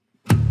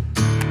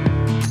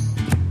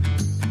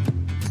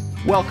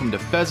Welcome to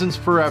Pheasants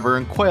Forever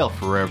and Quail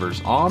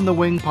Forever's On the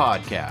Wing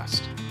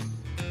podcast.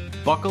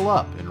 Buckle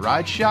up and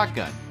ride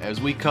shotgun as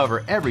we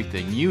cover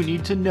everything you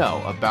need to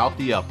know about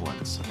the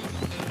uplands,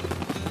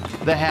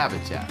 the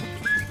habitat,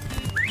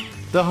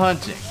 the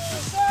hunting,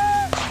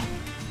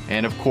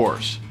 and of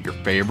course, your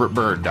favorite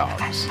bird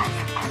dogs.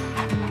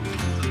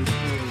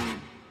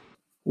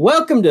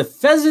 Welcome to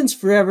Pheasants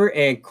Forever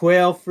and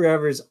Quail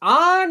Forever's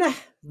On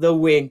the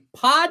Wing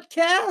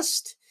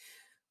podcast.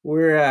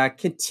 We're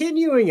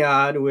continuing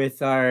on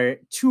with our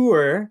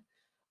tour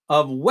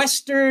of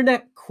Western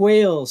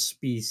quail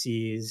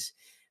species.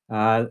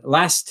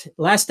 Last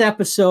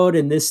episode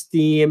in this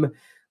theme,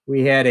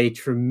 we had a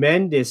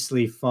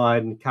tremendously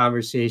fun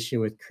conversation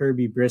with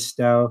Kirby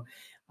Bristow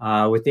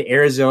with the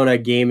Arizona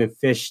Game and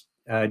Fish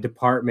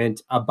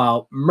Department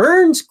about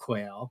Mearns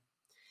quail.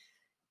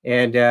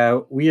 And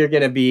we are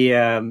going to be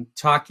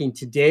talking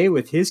today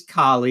with his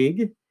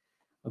colleague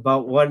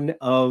about one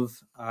of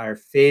our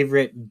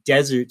favorite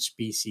desert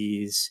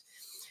species,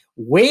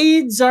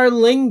 Wade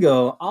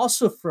Zarlingo,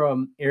 also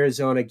from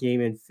Arizona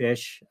Game and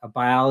Fish, a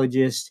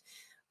biologist,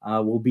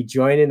 will be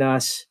joining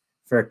us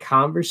for a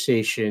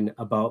conversation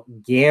about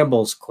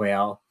Gambel's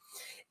quail.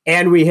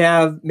 And we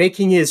have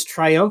making his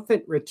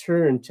triumphant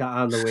return to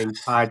On the Wing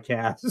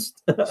podcast.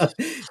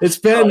 It's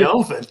been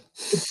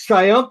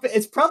triumphant.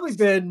 It's probably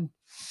been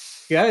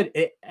good.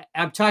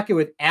 I'm talking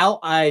with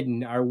Al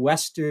Iden, our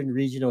Western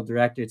Regional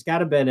Director. It's got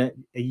to have been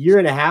a year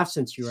and a half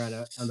since you were on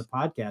the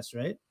podcast,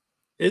 right?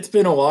 It's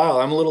been a while.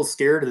 I'm a little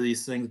scared of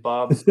these things,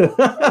 Bob. So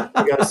I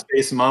got to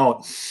space them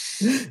out.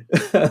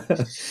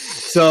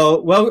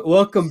 So,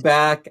 welcome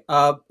back.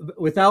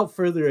 Without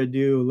further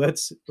ado,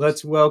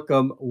 let's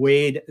welcome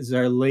Wade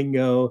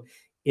Zarlingo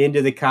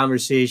into the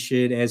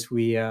conversation as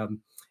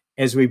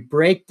we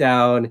break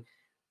down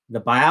the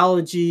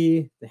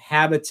biology, the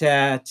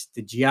habitat,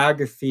 the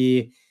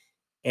geography,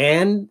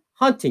 and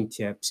hunting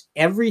tips.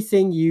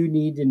 Everything you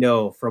need to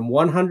know from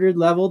 100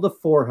 level to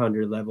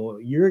 400 level.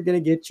 You're going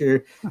to get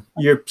your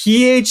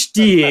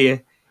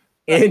PhD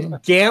in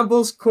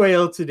Gambel's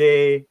quail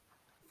today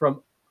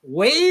from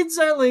Wade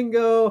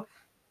Zarlingo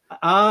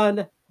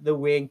on the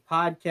Wing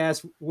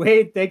podcast.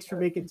 Wade, thanks for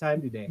making time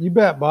today. You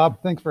bet,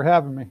 Bob. Thanks for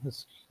having me.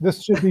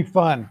 This should be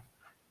fun.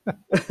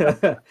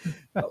 Well,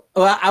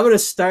 I'm going to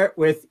start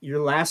with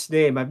your last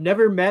name. I've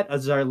never met a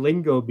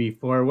Zarlingo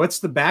before. What's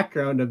the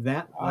background of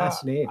that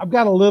last name? I've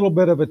got a little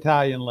bit of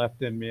Italian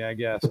left in me, I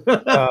guess.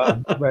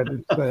 But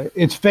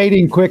it's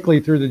fading quickly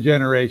through the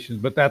generations,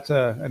 but that's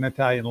an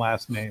Italian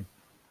last name.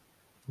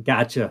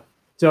 Gotcha.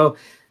 So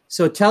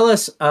tell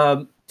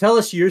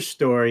us your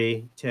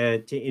story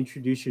to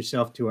introduce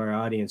yourself to our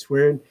audience.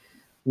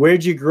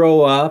 Where'd you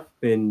grow up?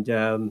 And,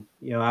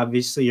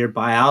 obviously you're a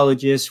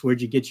biologist.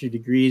 Where'd you get your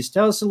degrees?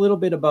 Tell us a little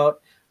bit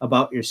about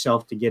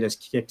yourself to get us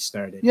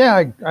kick-started.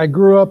 Yeah, I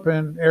grew up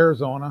in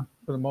Arizona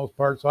for the most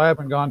part, so I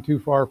haven't gone too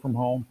far from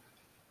home.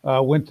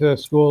 Went to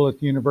school at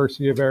the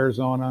University of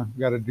Arizona,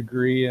 got a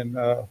degree in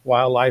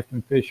wildlife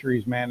and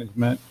fisheries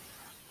management.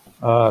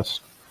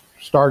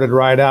 Started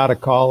right out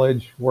of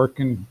college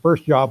working.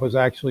 First job was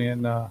actually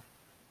in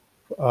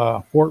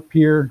Fort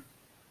Pierre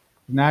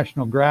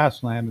National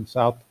Grassland in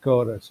South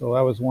Dakota. So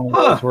that was one of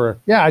those where,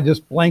 I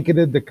just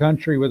blanketed the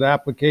country with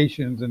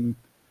applications, and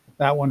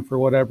that one, for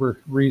whatever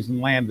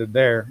reason, landed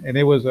there. And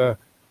it was a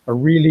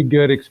really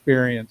good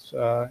experience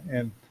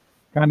and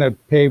kind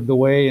of paved the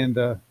way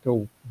into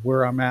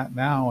where I'm at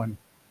now. And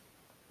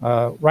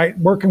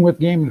working with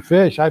Game and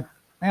Fish, I've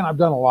done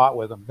a lot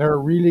with them. They're a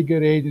really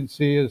good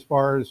agency as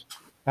far as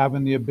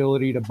having the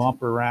ability to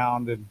bump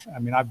around. And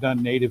I've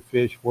done native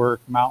fish work,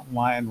 mountain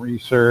lion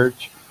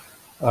research,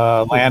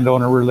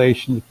 landowner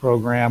relations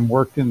program,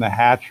 worked in the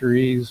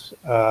hatcheries,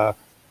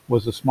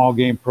 was a small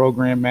game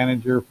program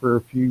manager for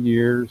a few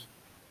years.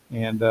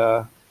 And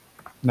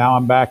now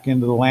I'm back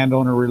into the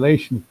landowner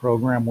relations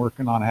program,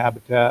 working on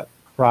habitat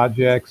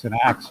projects and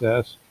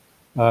access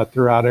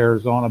throughout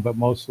Arizona, but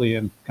mostly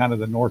in kind of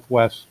the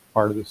northwest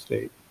part of the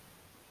state.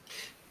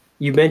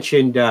 You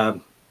mentioned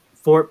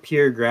Fort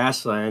Pierre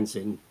grasslands,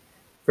 and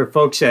for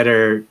folks that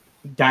are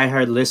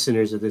diehard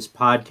listeners of this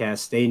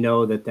podcast, they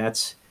know that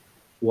that's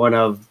one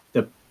of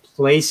the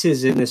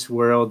places in this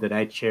world that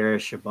I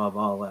cherish above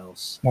all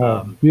else.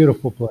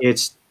 Beautiful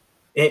place.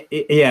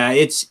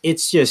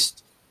 It's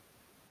just,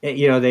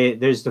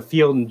 there's the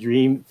Field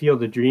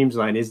of Dreams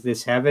line. Is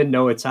this heaven?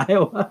 No, it's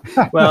Iowa.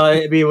 Well,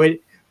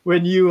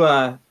 when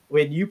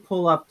you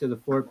pull up to the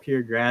Fort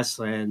Pierre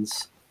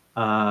grasslands,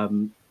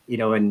 in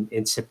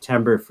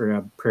September for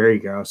a prairie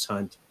grouse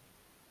hunt,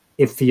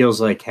 it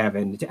feels like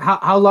heaven.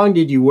 How long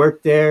did you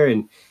work there,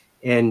 and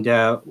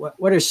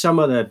what are some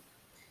of the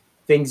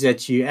things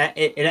that you?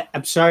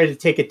 I'm sorry to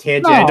take a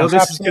tangent. I know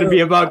this is going to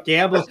be about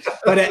Gambel,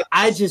 but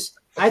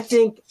I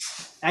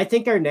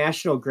think our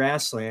national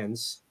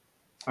grasslands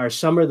are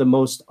some of the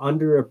most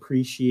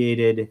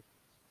underappreciated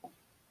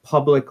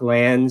public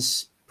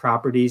lands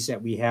properties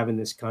that we have in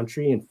this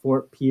country. In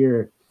Fort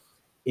Pierre,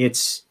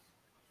 its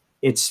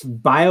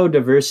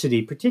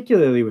biodiversity,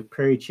 particularly with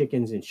prairie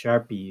chickens and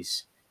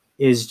sharpies,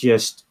 is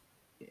just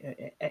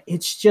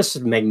it's just a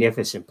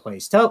magnificent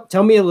place.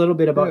 Tell me a little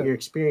bit about Yeah. your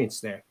experience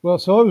there. Well,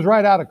 so it was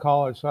right out of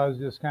college, so I was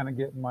just kind of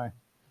getting my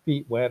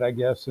feet wet, I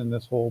guess, in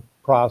this whole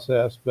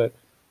process. But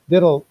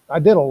I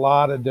did a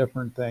lot of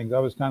different things. I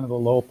was kind of the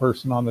low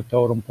person on the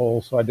totem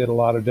pole, so I did a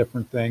lot of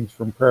different things,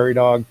 from prairie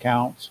dog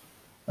counts,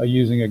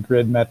 using a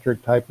grid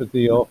metric type of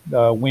deal,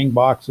 wing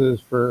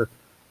boxes for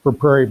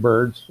prairie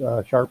birds,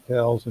 sharp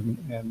tails,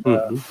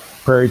 and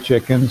prairie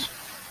chickens.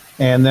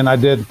 And then I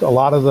did a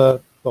lot of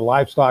the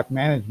livestock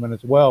management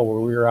as well, where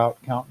we were out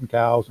counting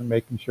cows and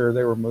making sure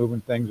they were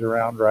moving things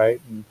around right.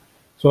 And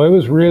so it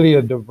was really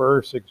a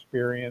diverse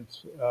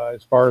experience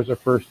as far as a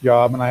first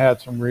job. And I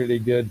had some really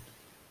good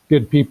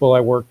people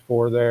I worked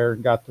for there,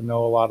 and got to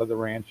know a lot of the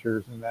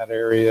ranchers in that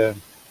area.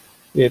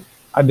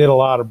 I did a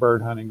lot of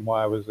bird hunting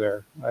while I was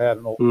there. I had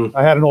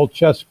an old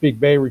Chesapeake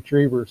Bay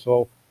Retriever,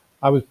 so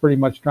I was pretty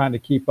much trying to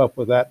keep up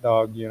with that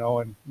dog,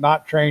 and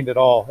not trained at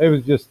all. It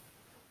was just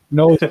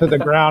nose to the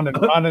ground and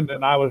running,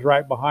 and I was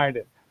right behind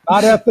it.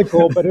 Not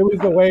ethical, but it was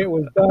the way it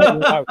was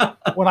done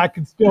when I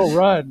could still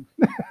run.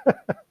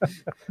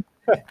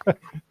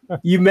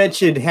 You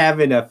mentioned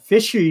having a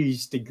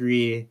fisheries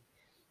degree,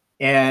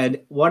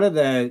 and one of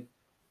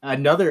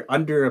another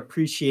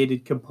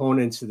underappreciated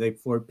components of the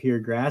Fort Pierre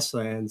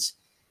grasslands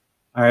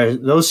are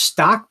those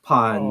stock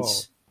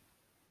ponds.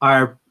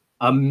 Are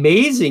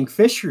amazing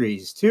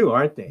fisheries too,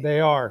 aren't they? They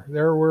are.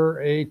 There were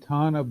a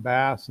ton of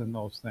bass in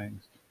those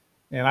things.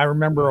 And I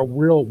remember a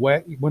real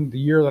wet, the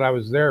year that I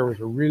was there was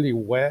a really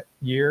wet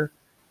year,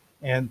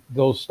 and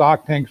those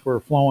stock tanks were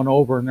flowing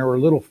over, and there were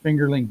little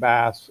fingerling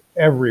bass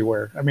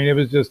everywhere. I mean, it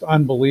was just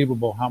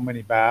unbelievable how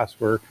many bass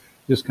were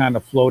just kind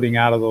of floating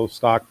out of those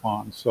stock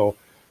ponds. So,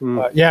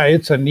 yeah,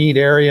 it's a neat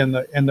area.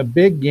 And the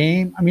big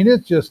game, I mean,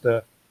 it's just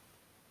I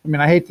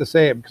hate to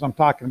say it because I'm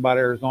talking about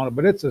Arizona,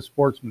 but it's a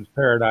sportsman's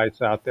paradise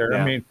out there.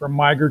 Yeah. I mean, from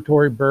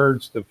migratory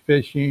birds to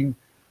fishing,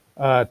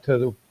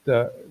 to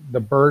the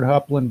bird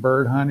upland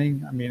bird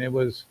hunting. I mean, it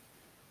was,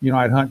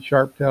 I'd hunt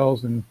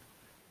sharptails and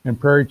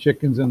prairie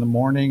chickens in the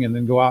morning, and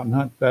then go out and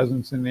hunt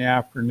pheasants in the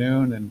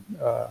afternoon. And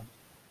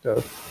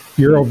the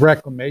Bureau of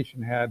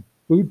Reclamation had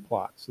food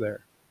plots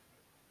there,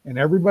 and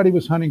everybody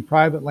was hunting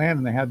private land,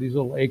 and they had these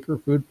little acre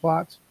food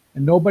plots,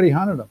 and nobody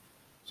hunted them.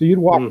 So you'd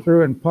walk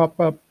through and pop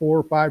up 4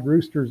 or 5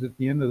 roosters at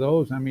the end of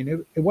those. I mean,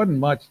 it wasn't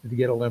much to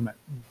get a limit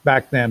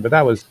back then, but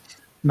that was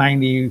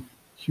 91,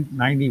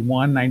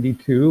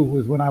 92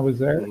 was when I was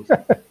there.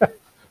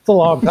 It's a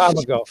long time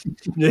ago.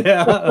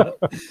 Yeah.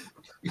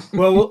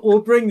 Well, we'll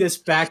bring this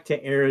back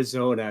to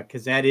Arizona,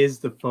 because that is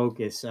the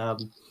focus.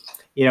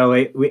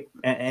 We,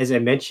 as I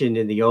mentioned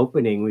in the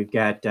opening, we've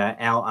got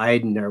Al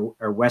Iden,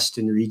 our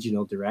Western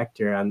Regional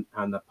Director,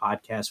 on the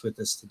podcast with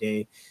us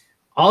today.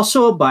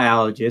 Also a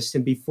biologist,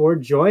 and before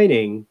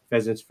joining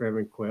Pheasants Forever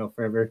and Quail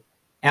Forever,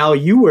 Al,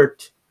 you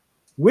worked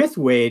with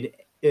Wade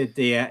at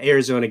the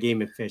Arizona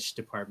Game and Fish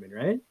Department,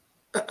 right?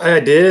 I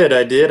did.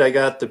 I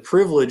got the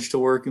privilege to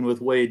working with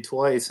Wade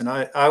twice, and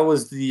I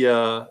was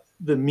the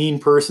mean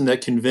person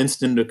that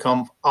convinced him to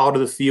come out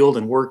of the field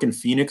and work in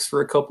Phoenix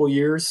for a couple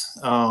years.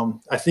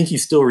 I think he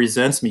still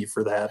resents me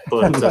for that,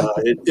 but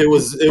it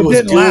was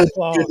good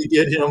to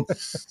get him.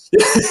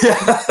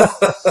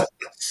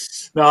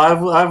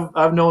 No,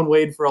 I've known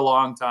Wade for a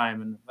long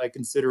time, and I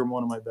consider him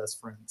one of my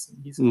best friends.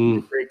 And he's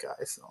a great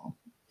guy. So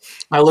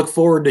I look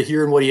forward to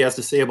hearing what he has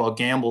to say about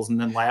gambles, and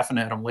then laughing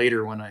at him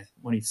later when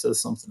he says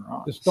something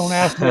wrong. Just don't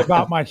ask me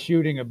about my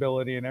shooting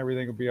ability, and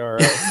everything will be all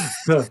right.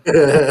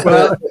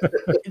 Well,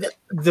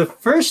 the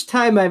first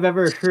time I've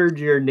ever heard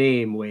your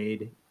name,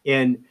 Wade,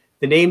 and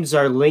the name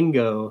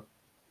Zarlingo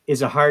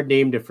is a hard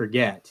name to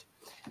forget.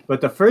 But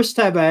the first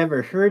time I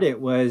ever heard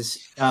it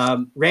was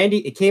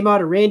Randy. It came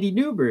out of Randy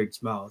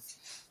Newberg's mouth.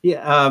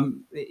 Yeah,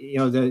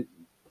 the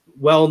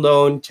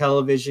well-known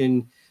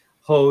television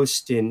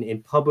host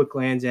and public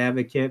lands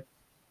advocate.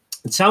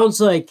 It sounds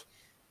like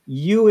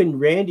you and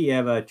Randy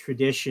have a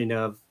tradition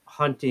of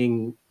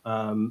hunting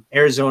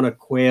Arizona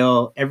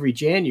quail every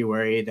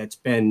January. That's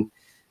been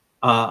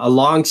a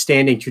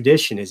long-standing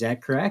tradition. Is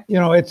that correct?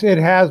 It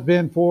has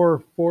been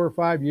for 4 or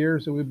 5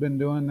 years that we've been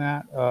doing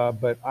that.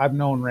 But I've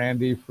known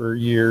Randy for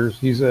years.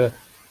 He's a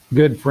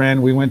good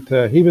friend.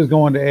 He was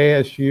going to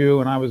ASU,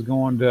 and I was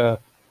going to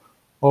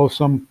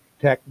some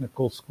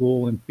technical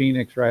school in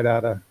Phoenix right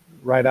out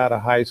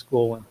of high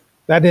school. And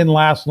that didn't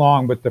last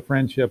long, but the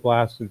friendship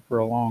lasted for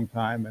a long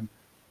time. And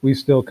we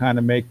still kind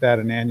of make that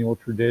an annual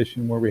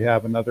tradition, where we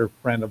have another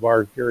friend of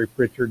ours, Gary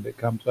Pritchard, that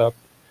comes up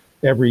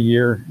every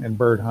year and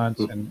bird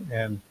hunts.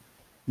 And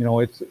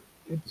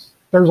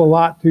there's a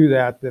lot to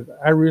that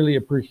I really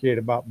appreciate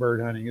about bird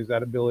hunting, is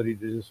that ability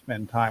to just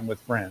spend time with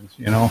friends,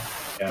 Yeah.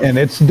 And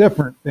it's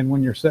different than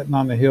when you're sitting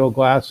on the hill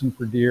glassing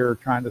for deer or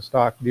trying to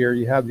stalk deer.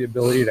 You have the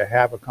ability to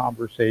have a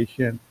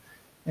conversation,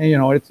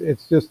 and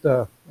it's just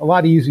a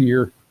lot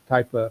easier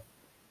type of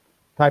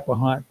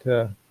hunt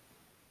to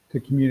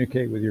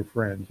communicate with your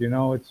friends.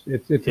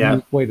 It's a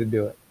nice way to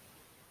do it.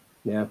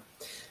 Yeah.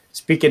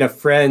 Speaking of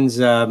friends,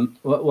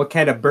 what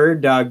kind of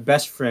bird dog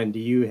best friend do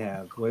you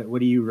have? What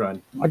do you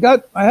run?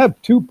 I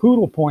have 2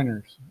 poodle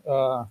pointers.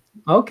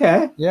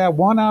 Okay. Yeah,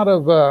 one out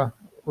of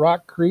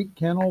Rock Creek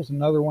Kennels,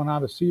 another one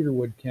out of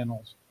Cedarwood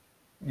Kennels.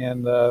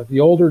 And the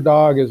older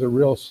dog is a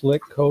real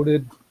slick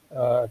coated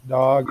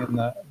dog,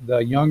 and the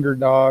younger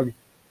dog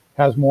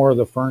has more of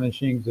the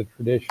furnishings, the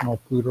traditional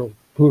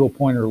poodle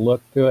pointer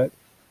look to it.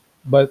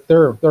 But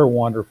they're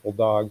wonderful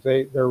dogs.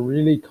 They're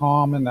really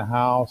calm in the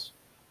house.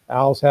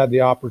 Al's had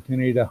the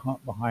opportunity to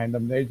hunt behind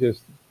them.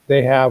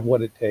 They have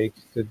what it takes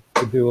to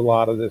do a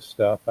lot of this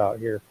stuff out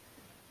here.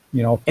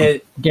 You know,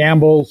 from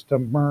gambles to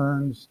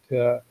Merns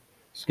to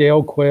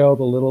scale quail,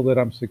 the little that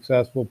I'm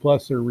successful.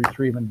 Plus, they're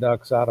retrieving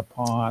ducks out of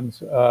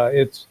ponds. They are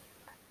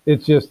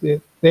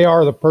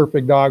the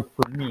perfect dog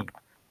for me.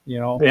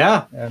 You know.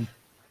 Yeah. And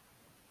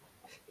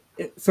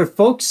for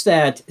folks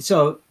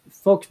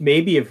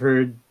maybe have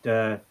heard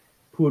the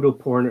poodle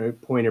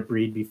pointer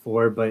breed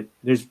before, but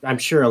I'm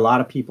sure a lot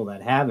of people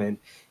that haven't.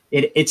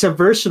 It's a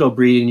versatile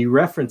breed, and you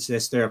reference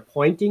this. They're a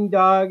pointing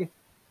dog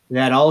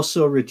that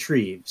also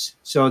retrieves.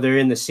 So they're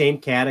in the same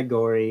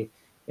category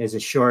as a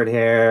short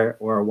hair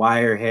or a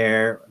wire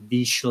hair,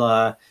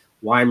 Vizsla,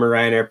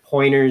 Weimaraner,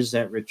 pointers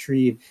that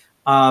retrieve.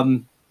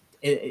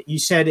 You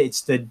said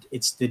it's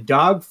the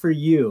dog for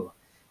you.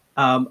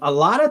 A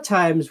lot of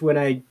times when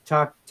I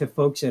talk to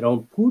folks that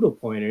own poodle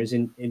pointers,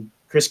 and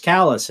Chris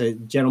Callis, a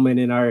gentleman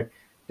in our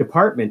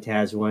department,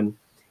 has one,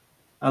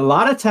 a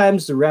lot of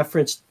times the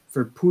reference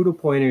for poodle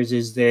pointers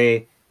is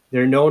they're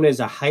known as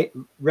a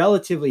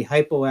relatively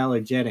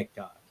hypoallergenic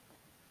dog.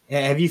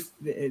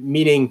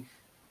 Meaning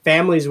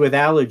families with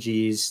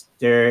allergies,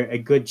 they're a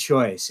good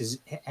choice.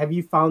 Have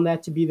you found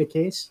that to be the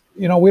case?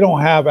 You know, we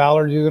don't have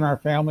allergies in our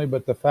family,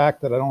 but the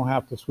fact that I don't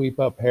have to sweep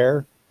up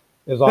hair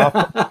is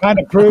often kind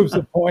of proves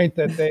the point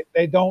that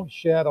they don't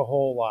shed a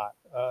whole lot.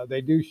 They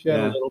do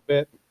shed a little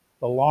bit.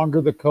 The longer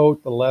the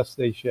coat, the less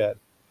they shed.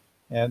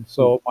 And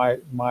so my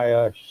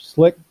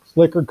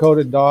slicker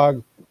coated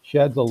dog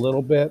sheds a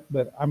little bit,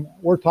 but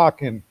we're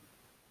talking,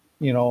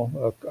 you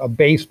know, a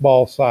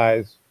baseball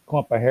size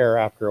clump of hair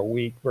after a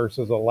week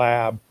versus a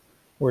lab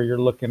where you're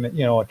looking at,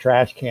 you know, a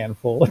trash can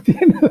full at the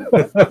end of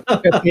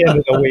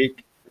the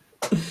week.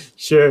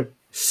 Sure.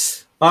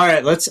 All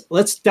right,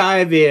 let's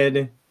dive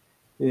in.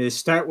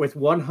 Start with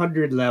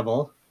 100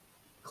 level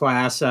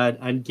class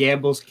on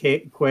Gambel's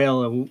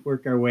quail and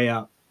work our way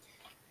up.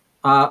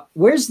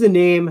 Where's the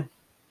name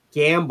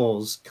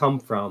Gambel's come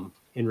from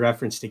in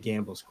reference to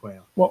Gambel's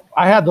quail? Well,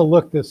 I had to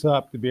look this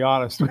up, to be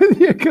honest with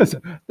you, because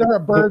they're a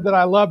bird that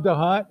I love to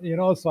hunt, you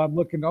know, so I'm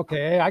looking, okay,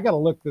 hey, I got to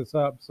look this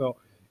up. So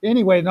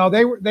anyway, no,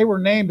 they were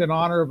named in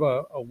honor of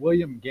a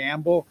William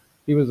Gambel.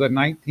 He was a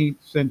 19th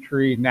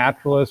century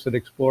naturalist that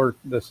explored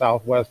the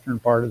southwestern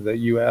part of the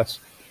U.S.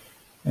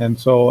 And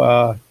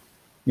so,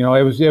 you know,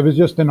 it was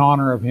just in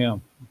honor of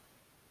him.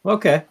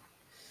 Okay.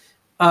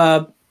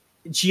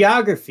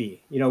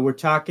 Geography, you know, we're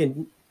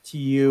talking to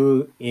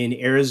you in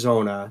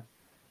Arizona,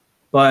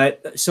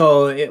 but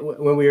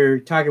when we were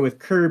talking with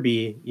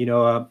Kirby, you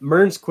know,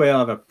 Mearns quail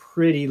have a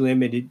pretty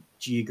limited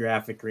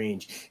geographic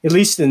range, at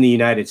least in the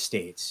United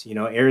States. You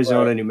know,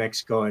 Arizona, right, New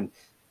Mexico, and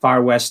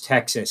far west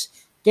Texas.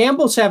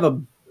 Gambel's have a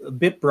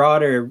bit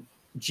broader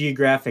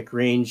geographic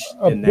range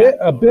than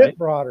a bit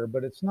broader,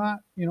 but it's not,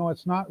 you know,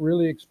 it's not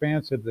really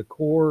expansive. The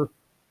core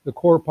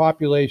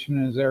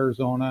population is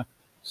Arizona.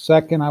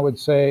 Second, I would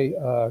say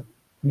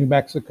New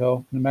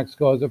Mexico. New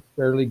Mexico has a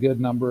fairly good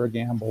number of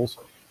Gambels.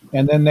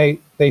 And then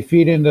they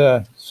feed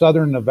into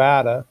southern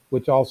Nevada,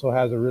 which also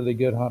has a really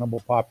good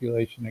huntable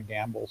population of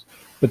Gambels.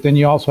 But then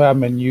you also have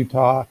them in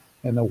Utah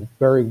and the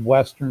very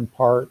western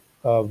part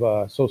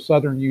of, so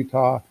southern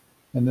Utah,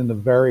 and then the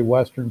very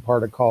western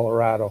part of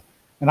Colorado.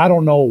 And I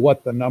don't know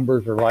what the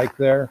numbers are like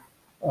there,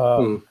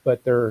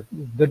 but they're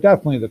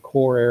definitely, the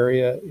core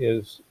area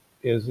is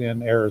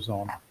in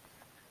Arizona.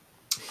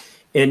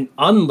 And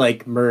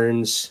unlike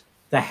Mearns,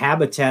 the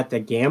habitat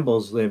that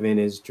Gambels live in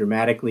is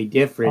dramatically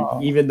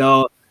different, even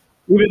though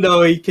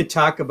you could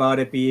talk about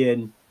it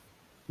being,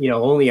 you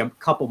know, only a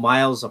couple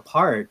miles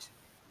apart.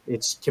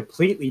 It's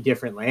completely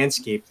different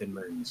landscape than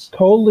Mearns.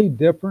 Totally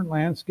different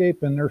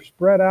landscape, and they're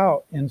spread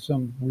out in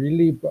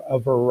a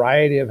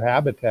variety of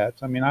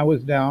habitats. I mean, I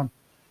was down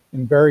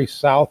in very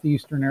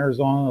southeastern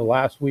Arizona the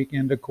last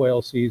weekend of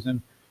quail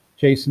season,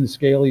 chasing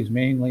scalies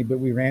mainly, but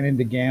we ran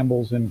into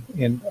Gambels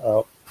in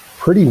a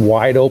pretty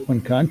wide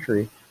open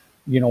country,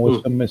 you know,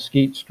 with some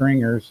mesquite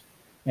stringers.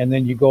 And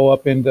then you go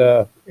up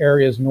into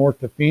areas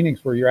north of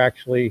Phoenix where you're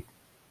actually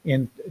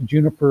in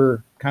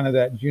juniper, kind of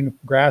that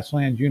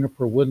grassland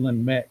juniper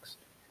woodland mix.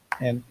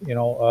 And, you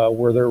know,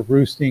 where they're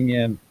roosting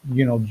in,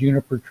 you know,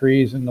 juniper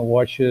trees in the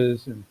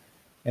washes. And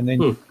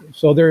then,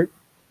 so they're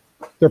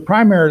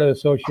primarily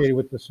associated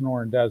with the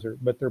Sonoran Desert,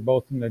 but they're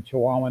both in the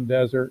Chihuahuan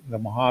Desert, the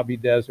Mojave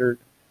Desert,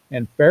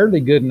 and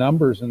fairly good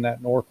numbers in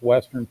that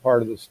northwestern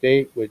part of the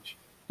state, which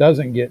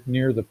doesn't get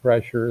near the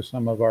pressure of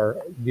some of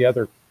the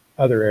other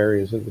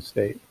areas of the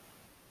state.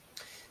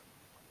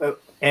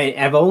 And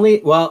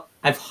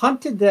I've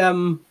hunted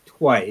them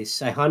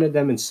twice. I hunted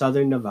them in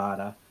southern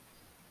Nevada,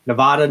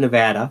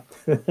 Nevada.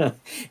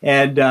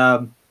 And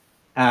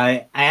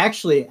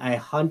I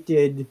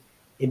hunted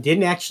and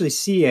didn't actually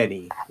see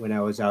any when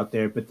I was out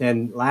there. But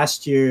then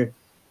last year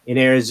in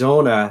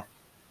Arizona,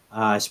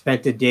 I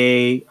spent a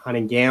day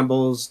hunting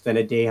gambles, then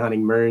a day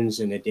hunting merns,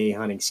 and a day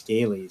hunting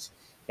scalies.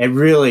 It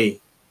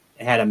really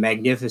had a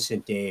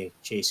magnificent day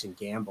chasing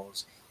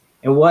gambles.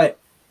 And what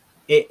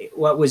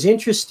was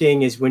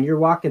interesting is when you're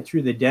walking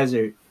through the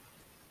desert,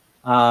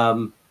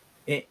 um,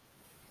 it,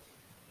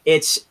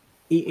 it's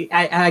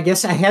I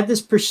guess I had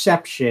this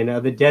perception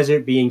of the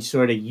desert being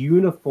sort of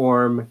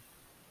uniform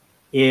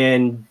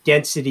in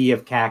density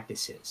of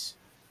cactuses.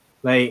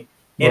 Like,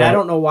 and I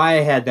don't know why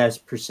I had that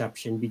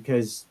perception,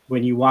 because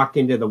when you walk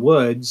into the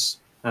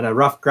woods on a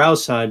rough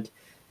grouse hunt,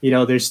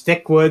 there's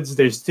thick woods,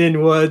 there's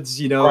thin woods,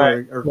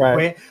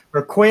 or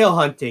quail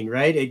hunting,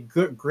 right? A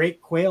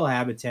great quail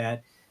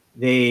habitat.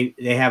 They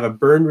have a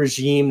burn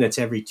regime that's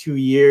every 2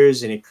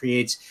 years, and it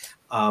creates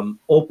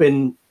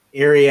open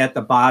area at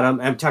the bottom.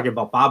 I'm talking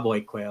about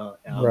bobwhite quail.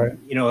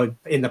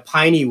 In the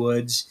piney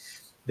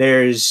woods,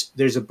 there's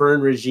a burn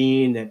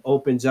regime that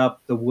opens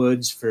up the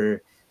woods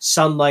for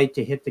sunlight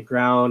to hit the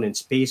ground and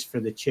space for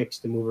the chicks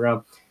to move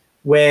around.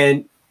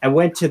 When I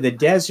went to the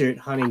desert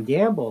hunting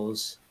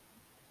gambles,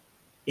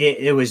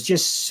 it was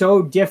just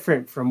so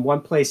different from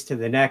one place to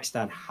the next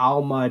on how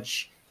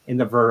much in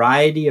the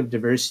variety of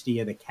diversity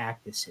of the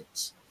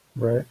cactuses.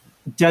 Right.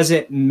 Does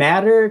it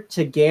matter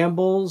to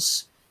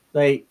gambles,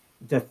 like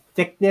the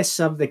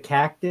thickness of the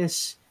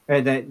cactus,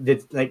 or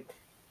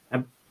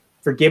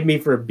forgive me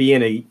for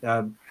being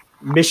a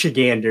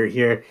Michigander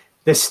here.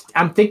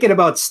 I'm thinking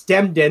about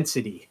stem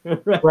density,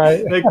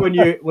 right? Like when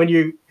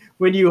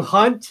you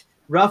hunt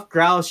rough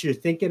grouse, you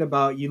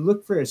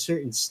look for a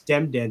certain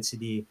stem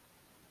density.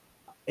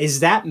 Is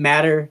that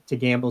matter to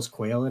Gamble's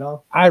quail at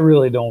all? I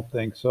really don't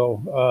think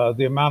so.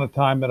 The amount of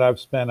time that I've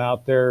spent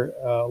out there,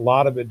 a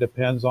lot of it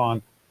depends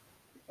on,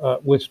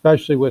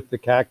 especially with the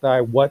cacti,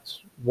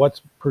 what's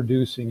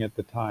producing at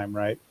the time,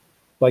 right?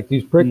 Like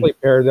these prickly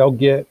pear, they'll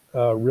get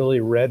really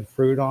red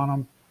fruit on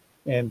them.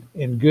 And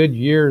in good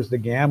years, the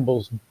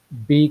Gamble's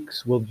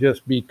beaks will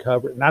just be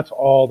covered, and that's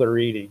all they're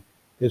eating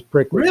is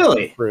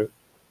prickly fruit.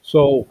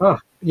 So,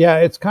 yeah,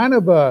 it's kind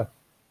of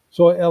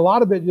so a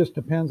lot of it just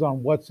depends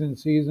on what's in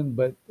season,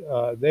 but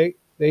they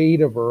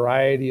eat a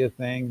variety of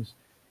things,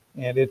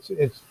 and it's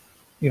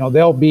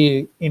they'll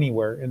be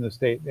anywhere in the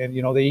state, and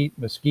they eat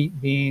mesquite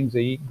beans,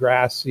 they eat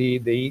grass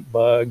seed, they eat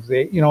bugs,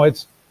 they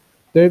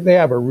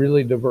have a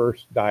really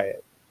diverse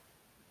diet.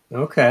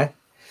 Okay.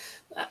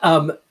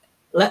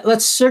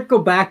 Let's circle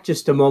back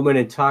just a moment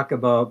and talk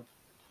about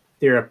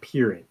their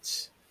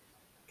appearance,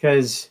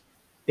 because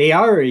they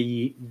are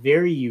a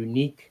very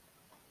unique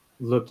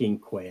looking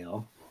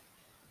quail.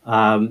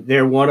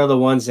 They're one of the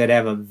ones that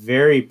have a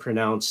very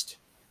pronounced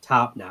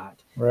top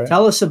knot. Right.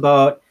 Tell us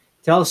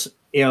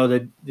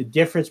the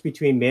difference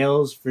between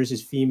males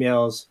versus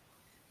females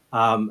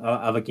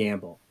of a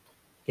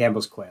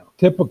Gamble's quail.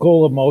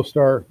 Typical of most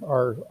our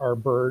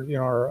birds,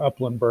 our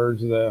upland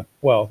birds,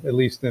 at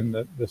least in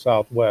the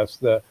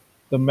Southwest,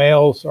 the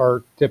males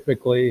are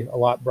typically a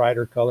lot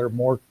brighter color,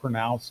 more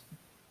pronounced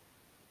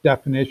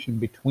definition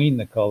between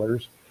the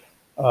colors.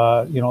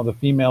 The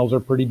females are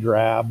pretty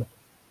drab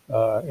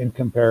in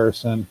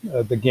comparison.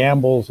 The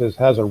Gamble's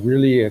has a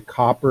really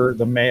copper.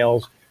 The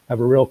males have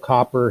a real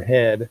copper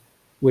head,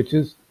 which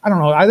is, I don't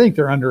know, I think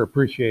they're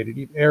underappreciated.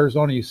 In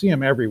Arizona, you see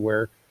them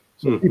everywhere.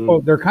 So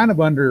people, they're kind of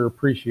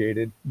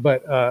underappreciated.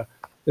 But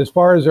as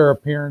far as their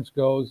appearance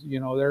goes,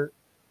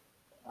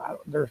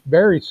 they're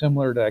very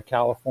similar to a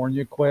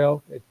California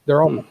quail.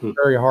 They're almost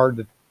very hard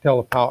to tell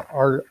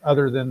apart,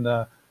 other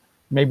than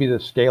maybe the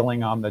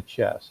scaling on the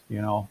chest,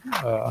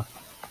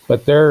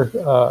 but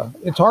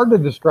it's hard to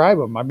describe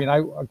them. I mean,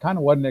 I kind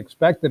of wasn't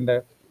expecting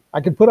to. I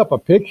could put up a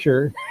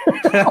picture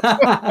for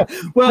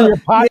your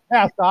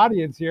podcast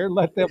audience here.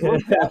 Let them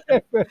look at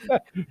it.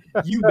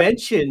 You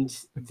mentioned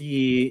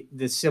the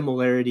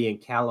similarity in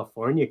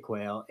California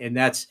quail, and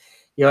that's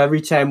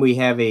every time we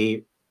have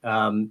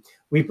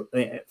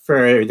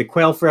for the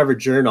Quail Forever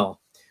Journal,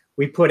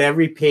 we put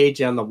every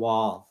page on the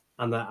wall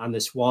on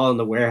this wall in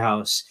the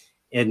warehouse,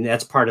 and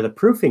that's part of the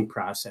proofing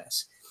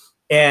process.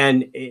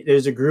 And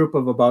there's a group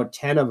of about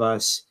 10 of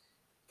us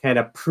kind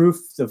of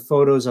proof the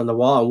photos on the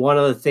wall. And one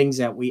of the things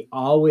that we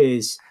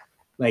always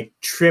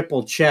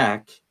triple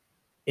check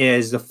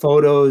is the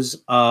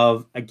photos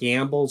of a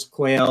Gamble's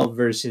quail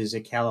versus a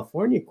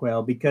California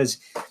quail, because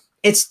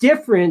it's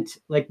different,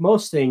 like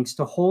most things,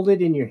 to hold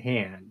it in your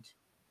hand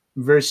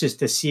versus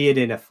to see it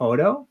in a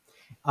photo.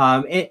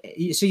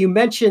 So you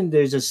mentioned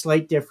there's a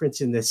slight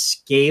difference in the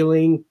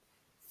scaling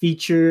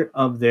feature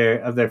of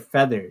their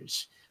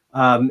feathers.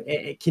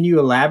 Can you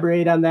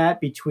elaborate on that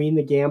between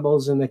the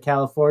Gamble's and the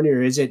California,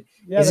 or is it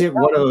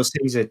one of those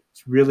things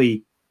that's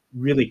really,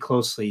 really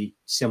closely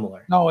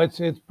similar? No,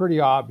 it's pretty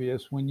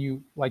obvious when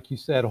you, like you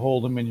said,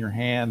 hold them in your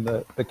hand.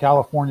 The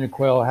California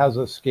quail has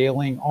a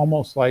scaling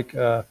almost like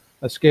a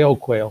scale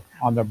quail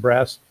on the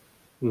breast,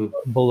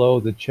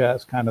 below the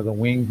chest, kind of the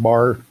wing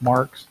bar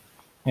marks,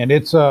 and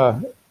it's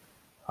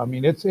I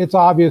mean, it's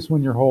obvious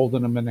when you're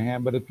holding them in the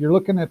hand, but if you're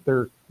looking at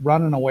they're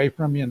running away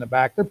from you in the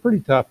back, they're pretty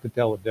tough to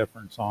tell the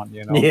difference on,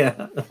 you know.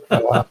 Yeah.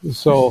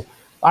 So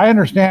I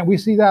understand. We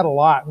see that a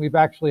lot. We've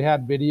actually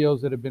had videos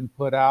that have been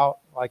put out,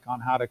 like on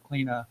how to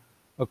clean a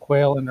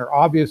quail, and they're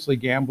obviously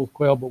Gambel's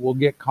quail, but we'll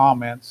get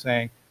comments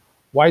saying,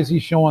 why is he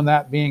showing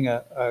that being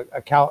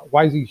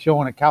why is he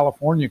showing a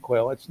California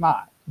quail? It's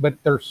not, but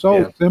they're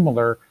so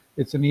similar.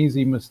 It's an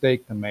easy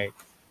mistake to make.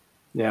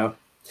 Yeah.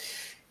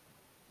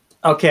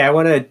 Okay. I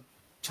want to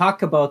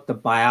talk about the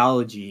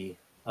biology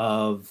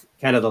of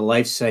kind of the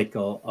life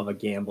cycle of a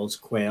Gambel's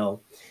quail.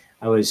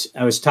 I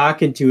was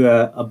talking to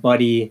a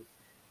buddy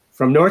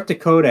from North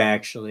Dakota,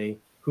 actually,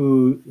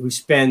 who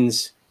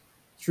spends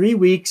 3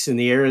 weeks in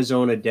the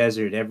Arizona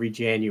desert every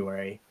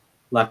January.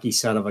 Lucky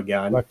son of a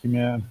gun. Lucky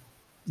man.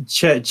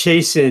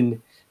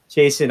 Chasing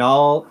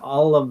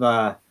all of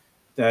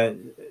the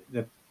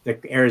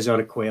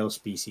Arizona quail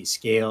species,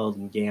 scaled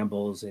and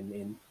Gambel's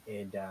and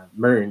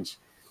Mearns.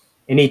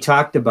 And he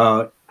talked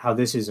about how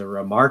this is a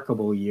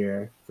remarkable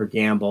year for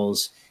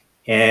Gambel's,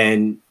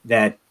 and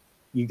that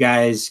you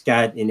guys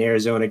got in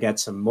Arizona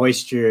got some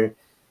moisture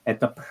at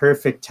the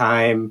perfect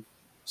time,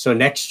 so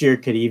next year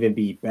could even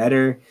be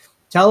better.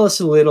 Tell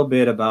us a little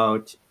bit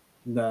about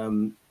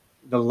the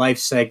life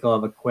cycle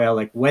of a quail,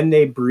 like when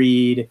they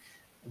breed,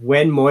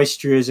 when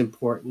moisture is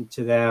important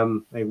to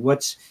them. Like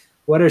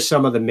what are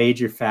some of the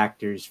major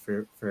factors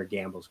for a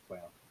Gambel's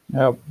quail?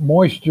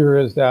 Moisture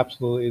is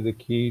absolutely the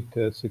key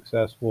to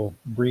successful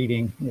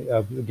breeding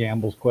of the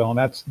Gambel's quail, and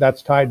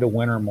that's tied to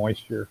winter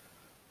moisture.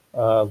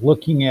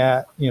 Looking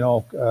at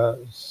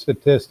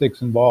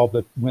statistics involved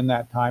with when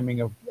that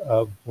timing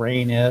of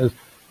rain is,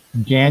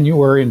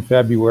 January and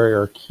February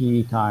are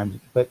key times,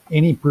 but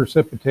any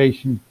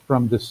precipitation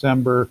from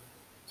December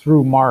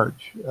through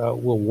March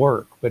will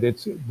work. But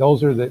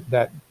those are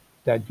that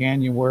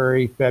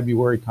January,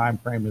 February time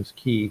frame is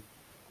key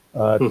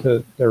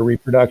to their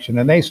reproduction,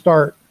 and they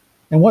start.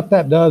 And what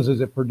that does is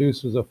it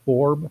produces a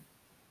forb.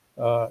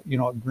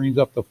 It greens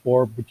up the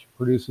forb, which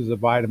produces a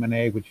vitamin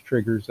A, which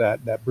triggers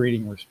that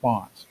breeding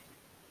response.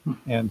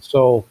 And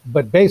so,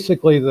 but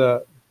basically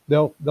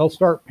they'll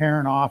start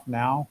pairing off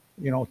now.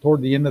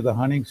 Toward the end of the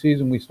hunting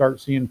season, we start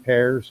seeing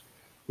pairs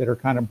that are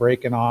kind of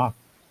breaking off,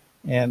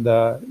 and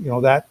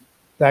that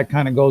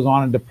kind of goes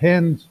on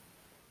and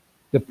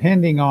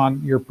depending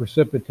on your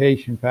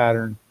precipitation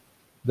pattern.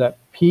 That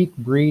peak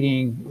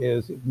breeding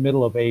is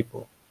middle of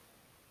April.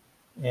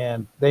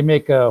 And they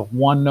make a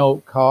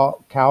one-note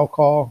cow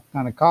call,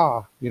 kind of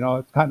caw.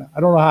 It's kind of, I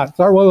don't know how. It's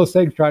one of those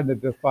things trying to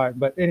define.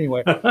 But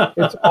anyway,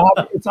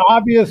 it's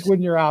obvious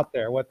when you're out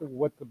there what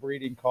the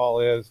breeding call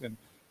is,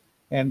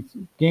 and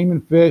Game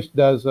and Fish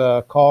does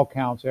call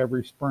counts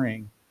every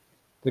spring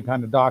to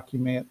kind of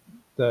document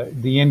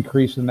the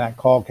increase in that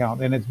call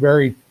count, and it's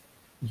very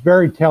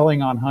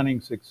telling on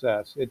hunting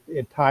success.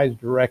 It ties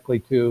directly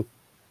to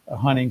a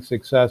hunting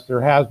success.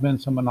 There has been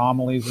some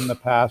anomalies in the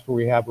past where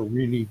we have a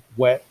really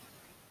wet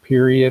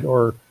period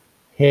or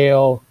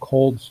hail,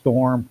 cold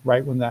storm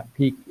right when that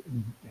peak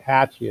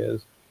hatch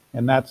is,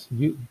 and that's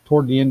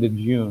toward the end of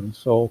June.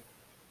 So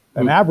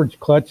an average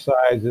clutch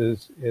size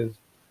is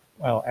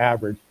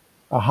average.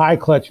 A high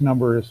clutch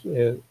number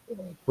is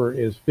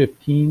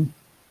 15,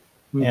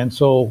 and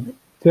so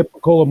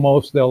typical of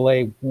most, they'll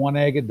lay one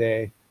egg a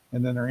day,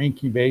 and then their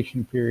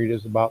incubation period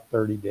is about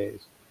 30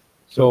 days.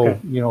 So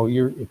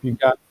if you've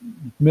got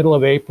middle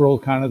of April,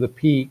 kind of the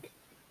peak,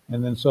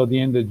 and then so the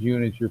end of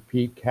June is your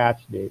peak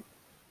hatch date.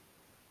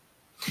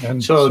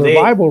 And so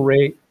survival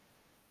rate.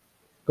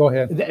 Go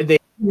ahead. They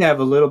have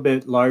a little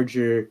bit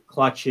larger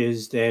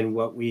clutches than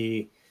what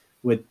we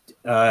would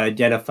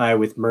identify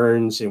with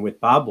Mearns and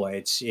with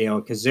bobwhites,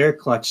 because their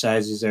clutch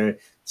sizes are,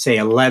 say,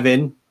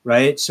 11,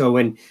 right? So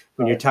when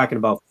you're talking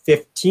about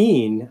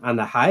 15 on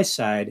the high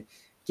side,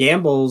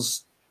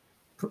 Gambel's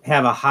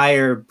have a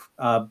higher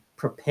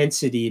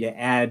propensity to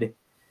add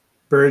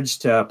birds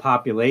to a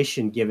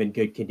population given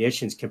good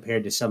conditions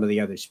compared to some of the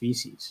other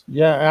species.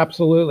 Yeah,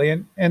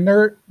 absolutely. And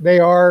they're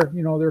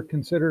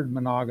considered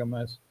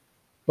monogamous,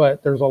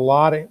 but there's a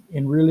lot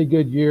in really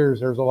good years,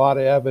 there's a lot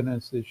of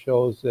evidence that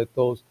shows that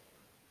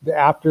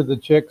after the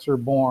chicks are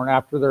born,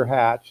 after they're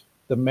hatched,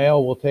 the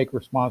male will take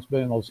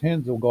responsibility and those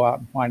hens will go out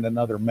and find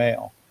another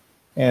male.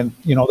 And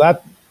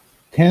that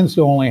tends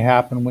to only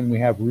happen when we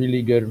have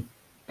really good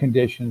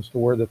conditions to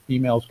where the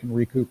females can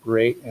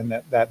recuperate and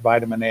that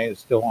vitamin A is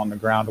still on the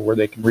ground to where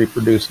they can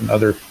reproduce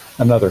another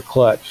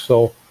clutch.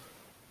 So,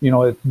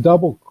 it's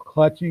double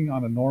clutching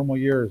on a normal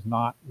year is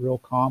not real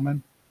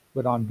common,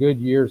 but on good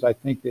years, I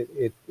think that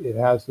it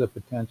has the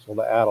potential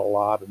to add a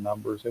lot of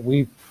numbers. And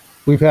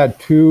we've had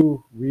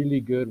 2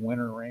 really good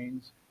winter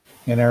rains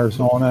in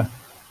Arizona,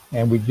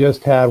 and we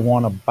just had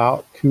one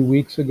about 2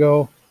 weeks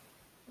ago,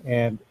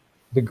 and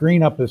the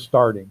green up is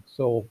starting.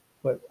 So,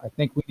 but I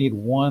think we need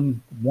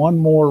one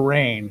more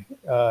rain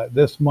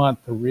this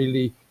month to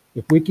really,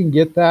 if we can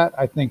get that,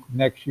 I think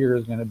next year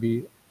is going to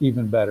be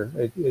even better.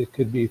 It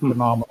could be a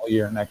phenomenal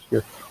year next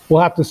year.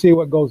 We'll have to see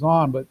what goes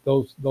on, but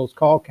those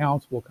call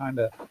counts will kind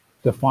of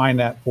define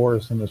that for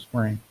us in the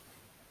spring.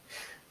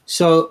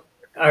 So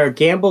are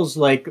gambles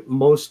like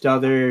most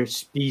other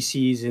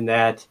species in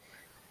that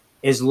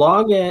as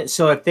long as,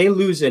 so if they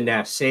lose a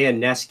nest, say a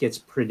nest gets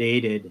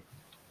predated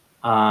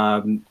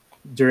um,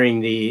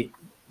 during the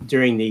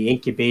during the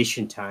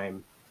incubation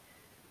time,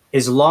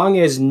 as long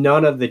as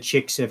none of the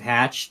chicks have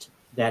hatched,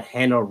 that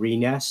hen will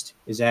renest.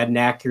 Is that an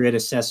accurate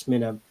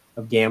assessment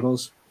of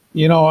gambles?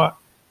 You know,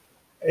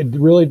 it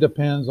really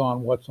depends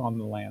on what's on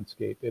the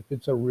landscape. If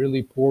it's a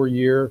really poor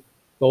year,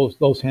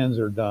 those hens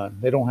are done.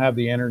 They don't have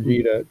the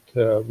energy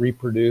to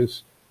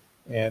reproduce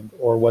and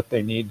or what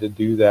they need to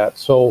do that.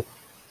 So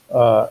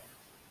uh,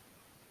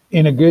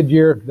 in a good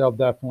year, they'll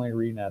definitely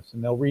renest,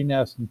 and they'll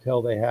renest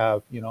until they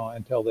have,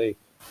 until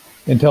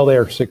they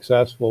are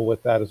successful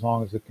with that, as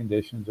long as the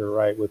conditions are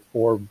right with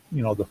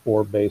the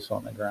four base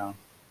on the ground.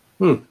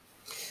 Hmm.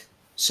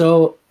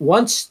 So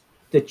once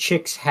the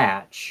chicks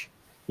hatch,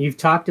 you've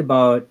talked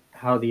about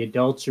how the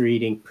adults are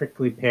eating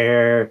prickly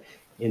pear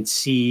and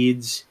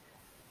seeds.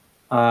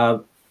 Uh,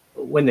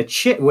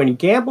 when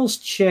Gamble's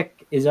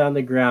chick is on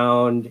the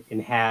ground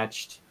and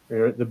hatched,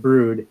 or the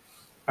brood,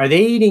 are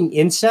they eating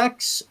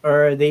insects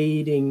or are they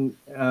eating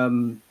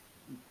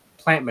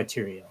plant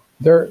material?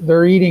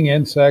 They're eating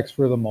insects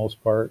for the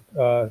most part.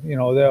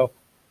 They'll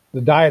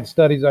the diet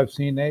studies I've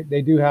seen,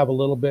 they do have a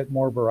little bit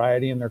more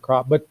variety in their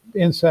crop, but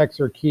insects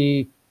are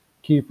key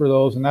for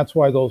those, and that's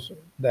why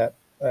that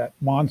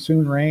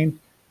monsoon rain,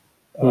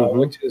 Mm-hmm.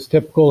 which is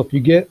typical. If you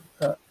get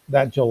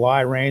that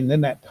July rain,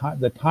 then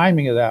the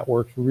timing of that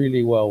works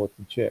really well with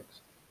the chicks.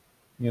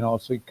 So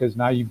because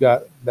now you've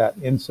got that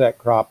insect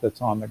crop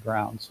that's on the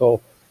ground. So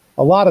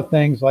a lot of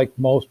things, like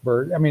most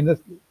birds, I mean,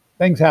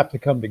 things have to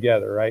come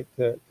together, right,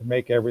 to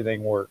make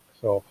everything work.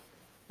 So,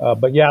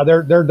 but yeah,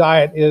 their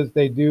diet is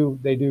they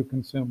do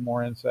consume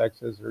more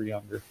insects as they're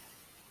younger.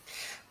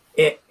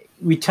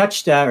 We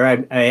touched or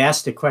I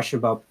asked a question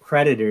about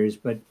predators,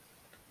 but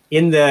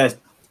in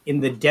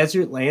the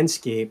desert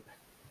landscape,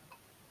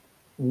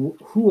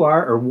 who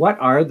are or what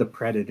are the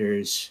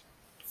predators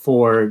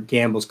for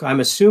Gamble's? I'm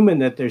assuming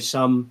that there's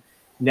some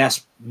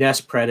nest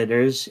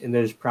predators, and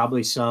there's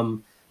probably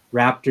some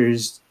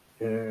raptors,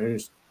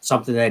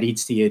 something that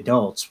eats the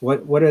adults.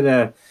 What's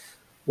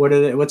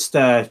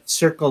the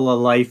circle of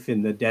life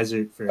in the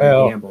desert for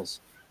Well, Gamble's?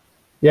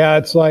 yeah,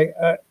 it's like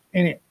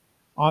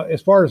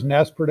as far as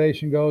nest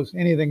predation goes,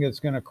 anything that's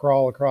going to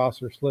crawl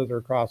across or slither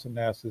across a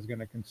nest is going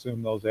to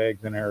consume those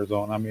eggs in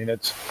Arizona. I mean,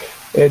 it's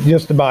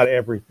just about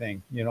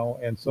everything,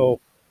 and so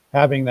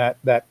having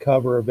that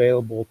cover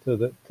available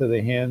to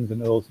the hens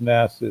and those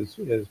nests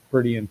is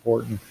pretty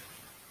important.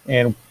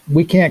 And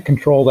we can't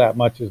control that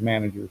much as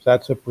managers.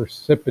 That's a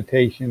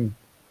precipitation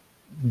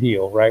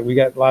deal, right? We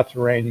got lots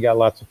of rain, you got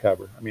lots of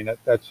cover. I mean,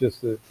 that's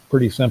just a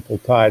pretty simple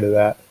tie to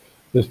that.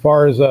 As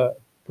far as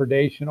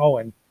predation,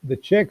 and the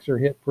chicks are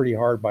hit pretty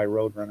hard by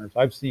roadrunners.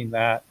 I've seen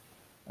that.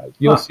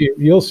 You'll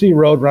see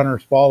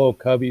roadrunners follow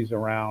cubbies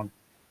around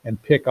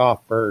and pick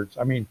off birds.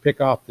 I mean,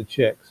 pick off the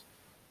chicks,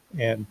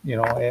 and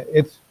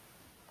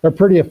they're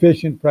pretty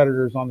efficient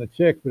predators on the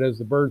chicks. But as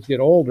the birds get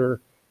older,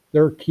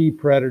 their key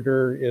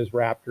predator is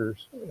raptors.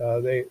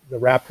 The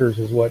raptors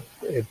is what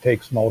it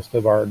takes most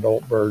of our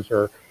adult birds,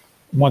 or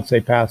once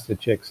they pass the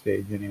chick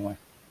stage, anyway.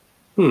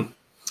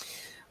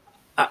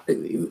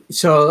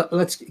 So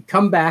let's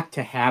come back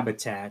to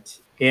habitat.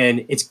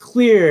 And it's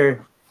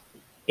clear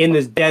in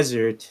the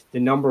desert, the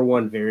number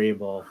one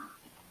variable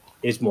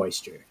is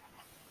moisture.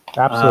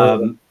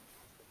 Absolutely.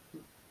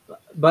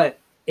 But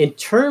in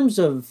terms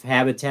of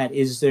habitat,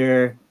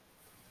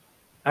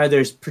 are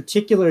there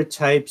particular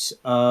types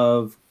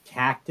of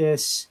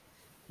cactus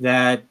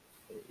that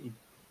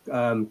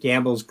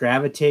Gambles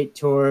gravitate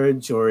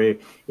towards, or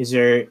is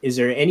there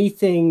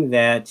anything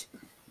that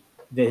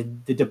the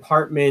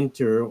department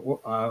or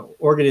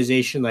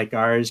organization like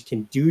ours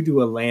can do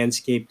to a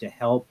landscape to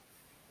help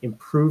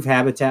improve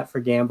habitat for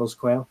Gamble's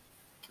quail?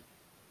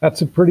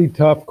 That's a pretty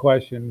tough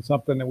question,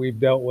 something that we've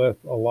dealt with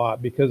a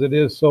lot because it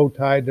is so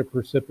tied to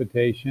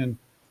precipitation.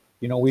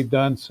 We've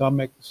done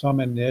some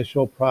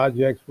initial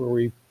projects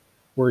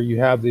where you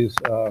have these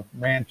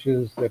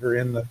ranches that are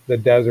in the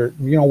desert,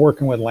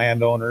 working with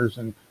landowners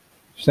and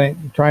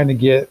trying to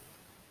get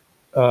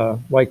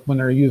like when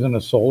they're using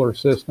a solar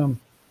system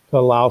to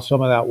allow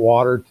some of that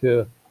water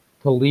to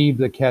leave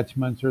the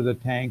catchments or the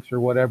tanks or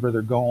whatever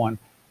they're going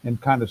and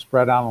kind of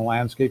spread out on the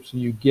landscape, so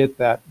you get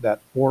that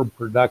forb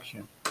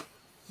production.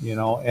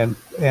 And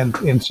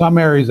in some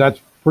areas that's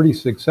pretty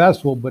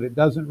successful, but it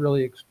doesn't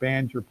really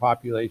expand your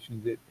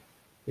populations. It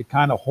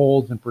kind of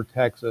holds and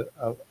protects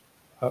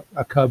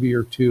a cubby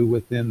or two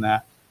within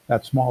that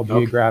small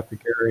geographic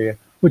area,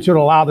 which would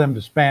allow them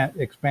to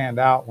expand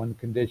out when the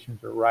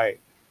conditions are right.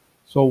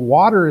 So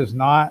water is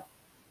not,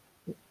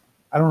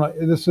 I don't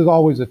know, this is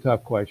always a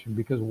tough question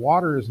because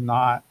water is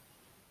not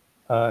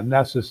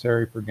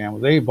necessary for Gamble.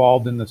 They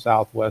evolved in the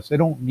Southwest. They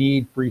don't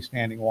need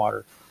freestanding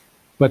water,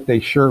 but they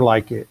sure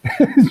like it.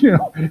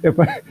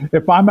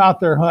 If I'm out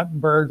there hunting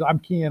birds, I'm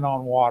keying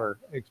on water,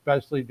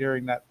 especially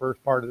during that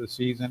first part of the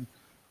season.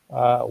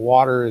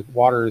 Water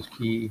is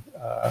key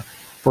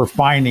for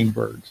finding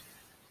birds.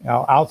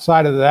 Now,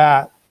 outside of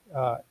that,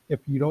 if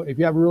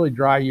you have a really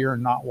dry year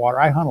and not water,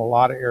 I hunt a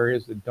lot of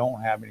areas that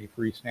don't have any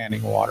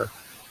freestanding water,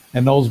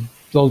 and those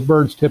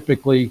birds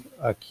typically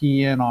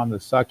key in on the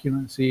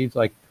succulent seeds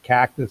like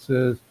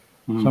cactuses,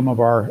 some of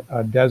our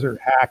desert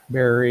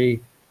hackberry,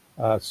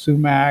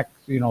 sumac,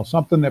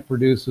 something that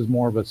produces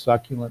more of a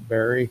succulent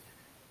berry,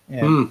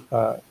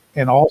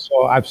 and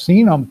also I've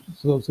seen them.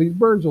 So these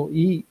birds will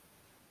eat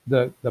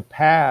the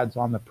pads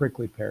on the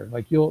prickly pear.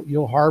 Like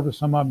you'll harvest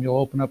some of them, you'll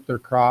open up their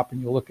crop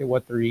and you'll look at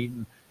what they're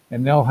eating,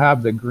 and they'll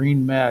have the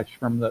green mesh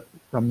from the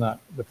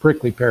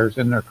prickly pears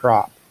in their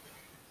crop.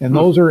 And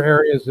those are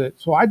areas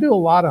that, so I do a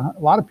lot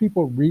of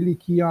people really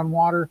key on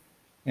water,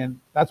 and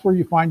that's where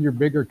you find your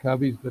bigger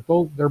coveys, but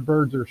their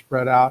birds are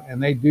spread out,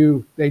 and they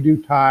do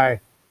tie.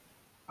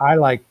 I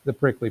like the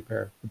prickly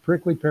pear. The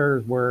prickly pear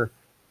is where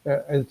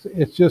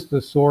it's just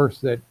a source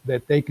that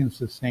they can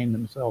sustain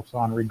themselves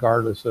on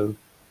regardless of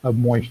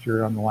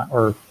moisture on the land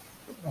or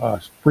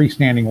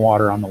freestanding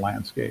water on the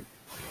landscape.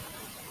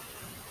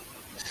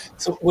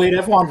 So, Wade,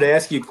 I've wanted to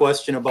ask you a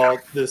question about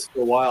this for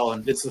a while,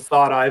 and it's a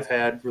thought I've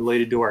had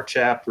related to our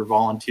chapter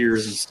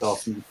volunteers and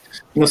stuff. And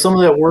some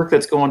of that work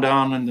that's going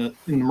down in the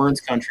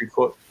Mearns country,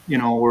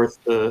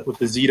 with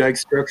the Z-dike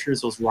structures,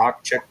 those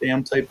rock check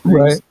dam type things.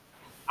 Right.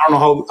 I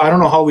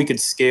don't know how we could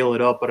scale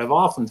it up, but I've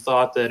often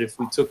thought that if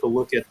we took a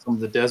look at some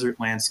of the desert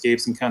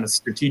landscapes and kind of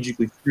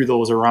strategically threw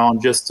those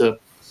around just to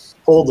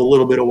hold the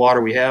little bit of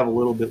water we have a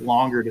little bit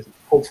longer to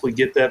hopefully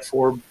get that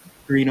forb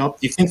green up.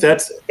 Do you think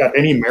that's got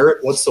any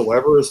merit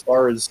whatsoever as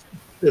far as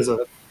a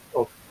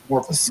more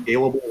of a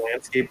scalable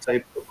landscape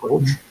type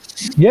approach?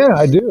 Yeah,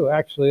 I do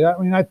actually. I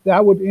mean,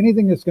 that would,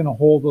 anything that's going to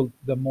hold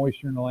the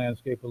moisture in the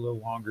landscape a little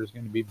longer is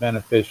going to be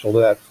beneficial to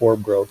that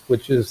forb growth,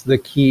 which is the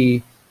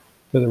key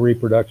to the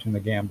reproduction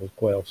of Gambel's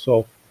quail.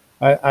 So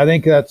I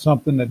think that's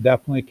something that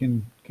definitely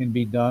can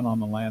be done on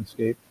the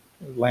landscape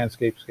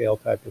scale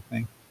type of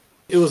thing.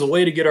 It was a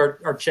way to get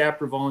our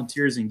chapter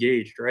volunteers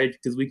engaged, right?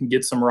 Because we can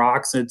get some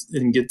rocks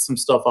and get some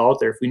stuff out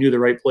there. If we knew the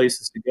right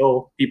places to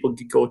go, people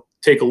could go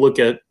take a look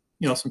at,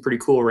 some pretty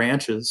cool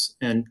ranches,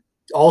 and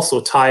also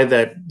tie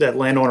that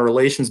landowner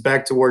relations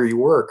back to where you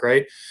work,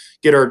 right?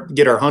 Get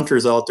our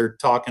hunters out there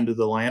talking to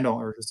the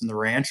landowners and the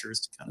ranchers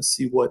to kind of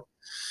see what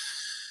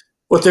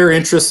their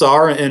interests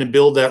are and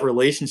build that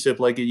relationship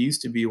like it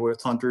used to be with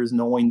hunters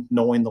knowing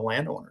the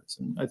landowners.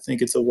 And I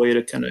think it's a way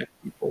to connect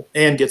people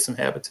and get some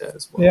habitat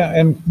as well. Yeah,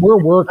 and we're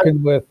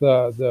working with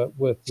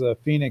the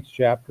Phoenix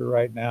chapter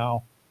right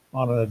now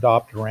on an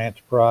Adopt a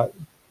Ranch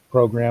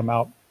program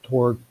out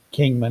toward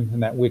Kingman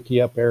in that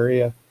Wickiup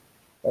area.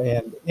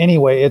 And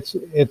anyway,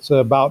 it's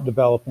about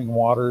developing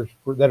waters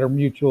that are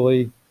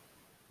mutually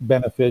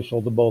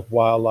beneficial to both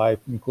wildlife,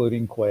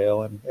 including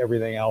quail and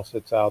everything else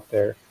that's out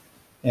there.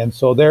 And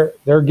so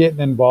they're getting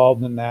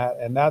involved in that,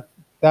 and that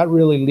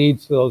really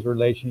leads to those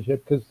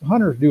relationships, because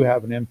hunters do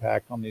have an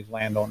impact on these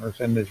landowners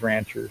and these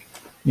ranchers,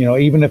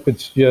 even if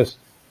it's just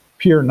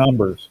pure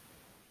numbers,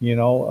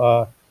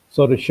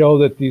 so to show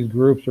that these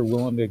groups are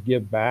willing to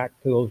give back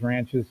to those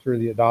ranches through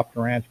the Adopt a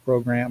Ranch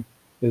program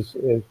is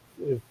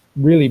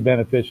really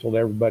beneficial to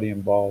everybody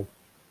involved.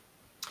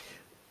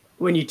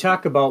 When you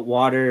talk about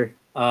water,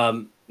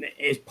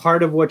 is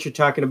part of what you're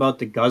talking about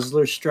the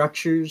guzzler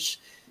structures?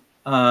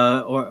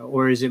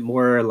 Or is it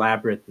more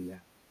elaborate than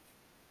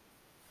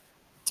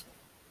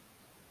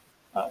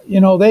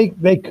that?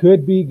 They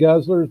could be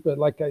guzzlers, but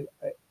like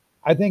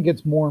I think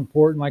it's more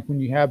important, like when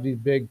you have these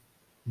big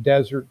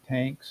desert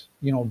tanks,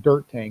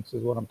 dirt tanks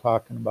is what I'm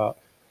talking about.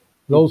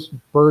 Those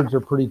birds are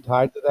pretty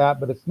tied to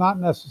that, but it's not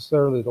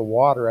necessarily the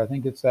water. I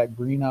think it's that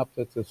green up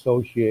that's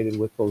associated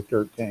with those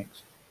dirt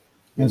tanks.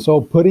 And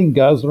so putting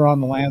guzzler on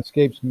the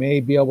landscapes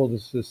may be able to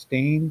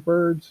sustain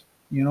birds,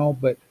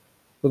 but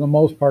for the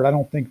most part, I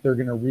don't think they're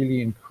going to really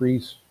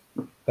increase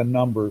the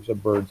numbers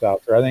of birds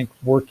out there. I think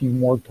working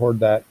more toward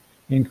that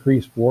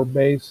increased forb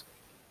base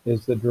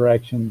is the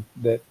direction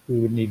that we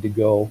would need to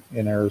go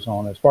in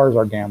Arizona as far as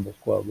our Gambel's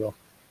quail go.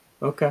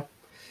 Okay.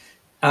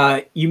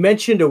 You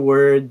mentioned a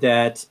word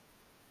that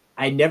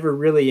I never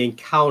really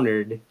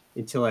encountered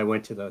until I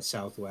went to the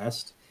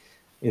Southwest,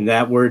 and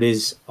that word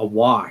is a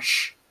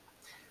wash.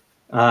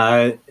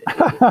 And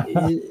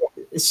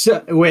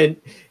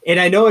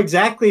I know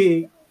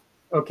exactly.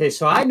 Okay,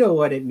 so I know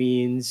what it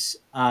means.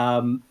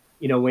 When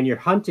you're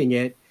hunting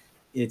it,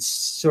 it's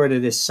sort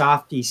of this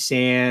soft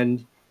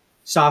sand,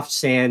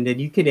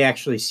 and you can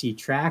actually see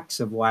tracks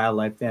of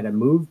wildlife that have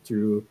moved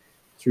through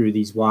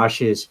these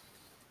washes.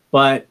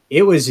 But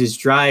it was as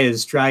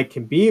dry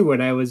can be when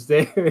I was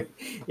there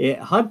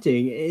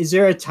hunting. Is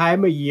there a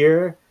time of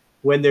year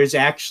when there's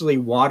actually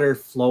water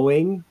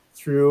flowing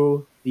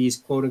through these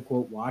quote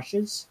unquote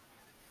washes?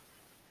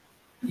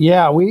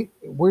 Yeah, we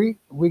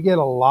get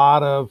a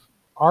lot of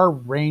our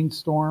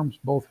rainstorms,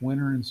 both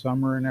winter and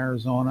summer in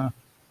Arizona,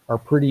 are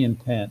pretty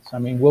intense. I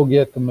mean, we'll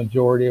get the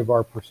majority of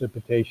our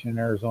precipitation in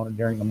Arizona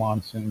during the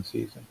monsoon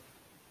season.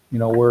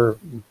 We're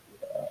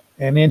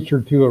an inch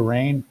or two of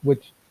rain,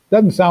 which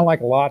doesn't sound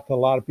like a lot to a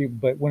lot of people,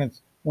 but when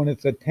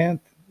it's a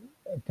tenth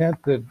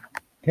to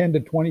 10 to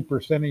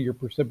 20% of your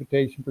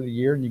precipitation for the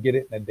year, and you get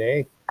it in a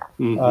day,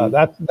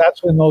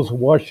 That's when those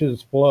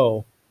washes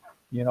flow,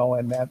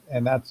 and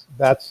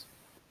that's.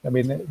 I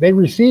mean, they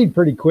recede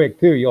pretty quick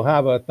too. You'll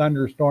have a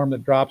thunderstorm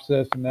that drops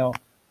this, and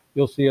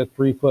you'll see a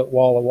 3-foot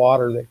wall of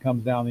water that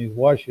comes down these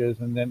washes,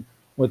 and then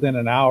within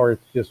an hour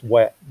it's just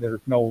wet.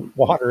 There's no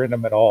water in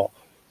them at all.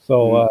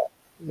 So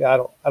I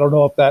don't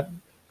know if that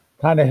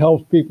kind of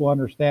helps people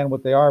understand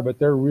what they are, but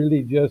they're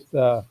really just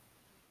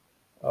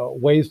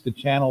ways to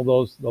channel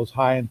those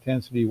high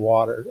intensity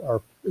water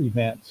or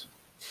events.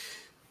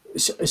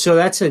 So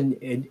that's a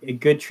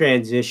good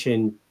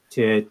transition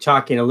to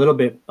talking a little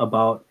bit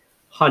about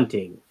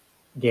hunting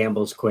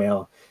Gambel's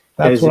quail.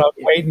 That's what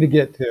I'm waiting to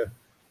get to.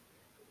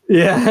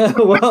 Yeah,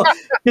 well,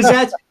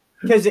 because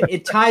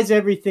it ties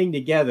everything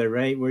together,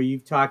 right? Where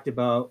you've talked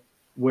about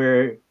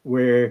where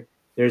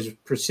there's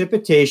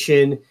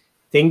precipitation,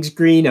 things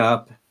green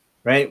up,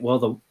 right? Well,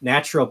 the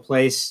natural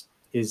place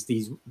is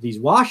these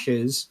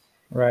washes.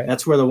 Right.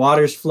 That's where the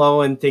water's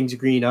flowing, things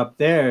green up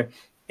there.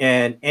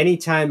 And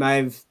anytime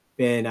I've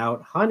been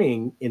out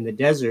hunting in the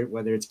desert,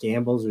 whether it's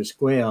Gambel's or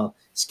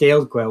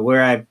scaled quail,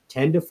 where I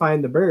tend to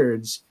find the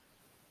birds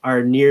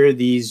are near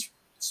these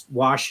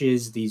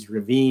washes, these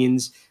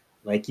ravines,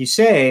 like you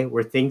say,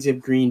 where things have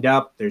greened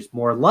up, there's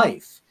more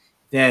life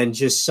than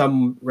just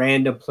some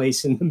random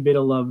place in the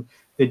middle of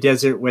the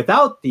desert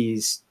without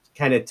these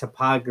kind of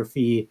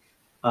topography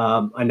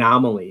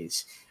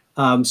anomalies.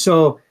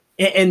 So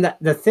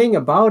the thing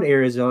about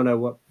Arizona,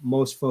 what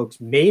most folks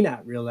may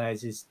not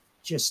realize is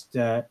just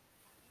the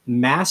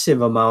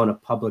massive amount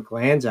of public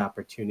lands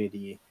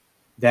opportunity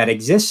that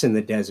exists in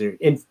the desert.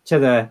 And to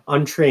the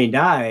untrained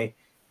eye,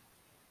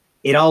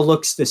 it all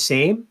looks the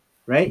same,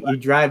 right? You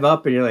drive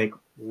up and you're like,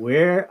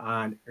 where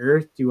on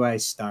earth do I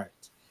start?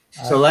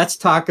 So let's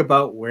talk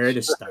about where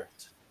to start.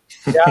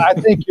 Yeah, I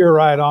think you're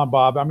right on,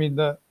 Bob. I mean,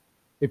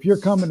 if you're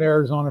coming to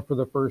Arizona for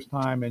the first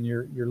time and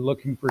you're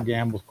looking for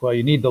Gambel's quail,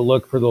 you need to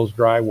look for those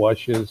dry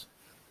washes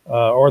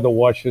or the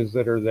washes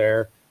that are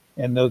there.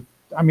 And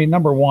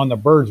number one, the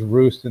birds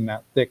roost in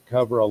that thick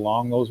cover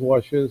along those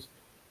washes.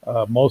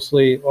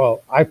 Mostly,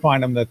 well, I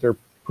find them that they're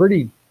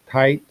pretty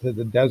tight to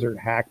the desert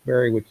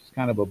hackberry, which is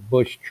kind of a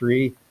bush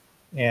tree,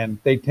 and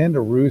they tend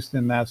to roost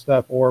in that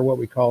stuff, or what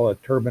we call a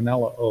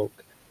turbinella oak.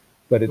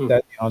 But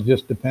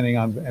just depending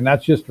on, and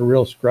that's just a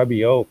real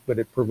scrubby oak, but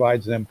it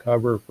provides them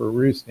cover for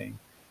roosting.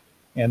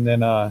 And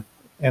then,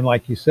 and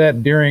like you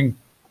said,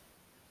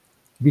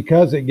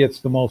 because it gets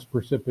the most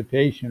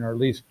precipitation, or at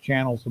least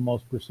channels the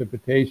most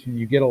precipitation,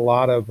 you get a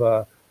lot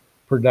of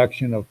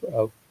production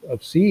of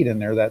seed in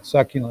there, that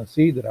succulent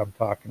seed that I'm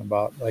talking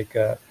about. Like,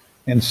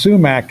 and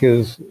sumac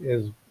is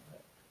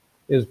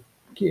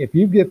if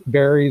you get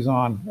berries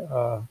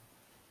on,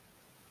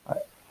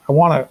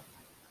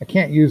 I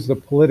can't use the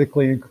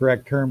politically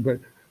incorrect term, but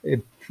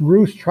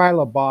Rhus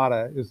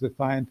trilobata is the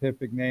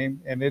scientific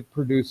name, and it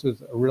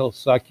produces a real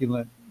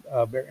succulent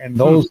berry. And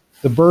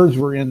the birds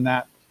were in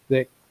that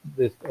thick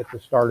at the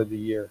start of the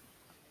year.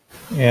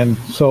 And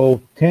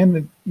so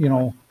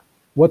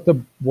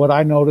what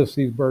I notice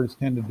these birds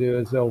tend to do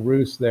is they'll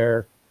roost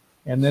there,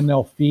 and then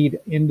they'll feed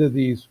into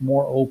these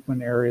more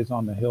open areas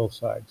on the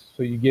hillsides.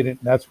 So you get it,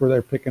 that's where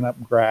they're picking up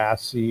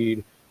grass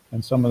seed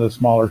and some of the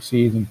smaller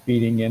seeds and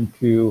feeding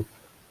into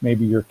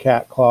maybe your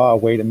cat claw,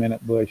 wait a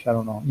minute bush. I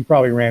don't know. You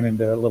probably ran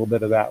into a little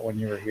bit of that when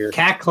you were here.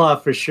 Cat claw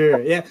for sure.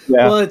 Yeah.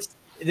 Well,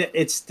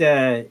 it's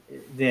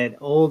that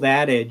old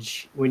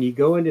adage, when you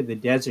go into the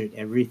desert,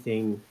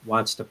 everything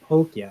wants to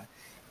poke you.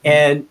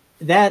 And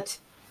that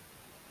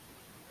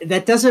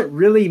doesn't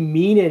really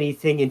mean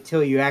anything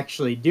until you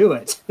actually do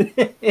it.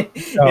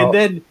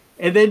 No.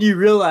 And then you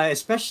realize,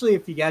 especially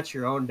if you got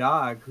your own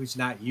dog who's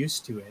not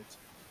used to it,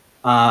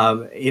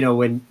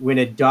 when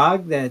a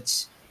dog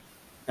that's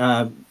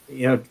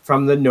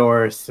from the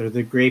north or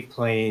the Great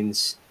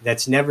Plains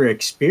that's never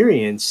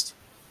experienced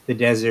the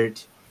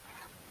desert,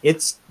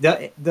 it's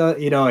a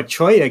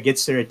cholla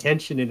gets their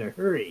attention in a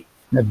hurry.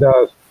 It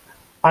does.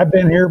 I've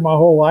been here my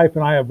whole life,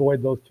 and I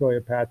avoid those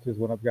cholla patches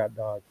when I've got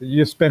dogs.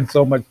 You spend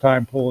so much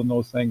time pulling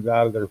those things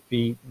out of their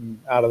feet and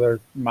out of their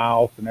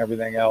mouth and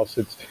everything else.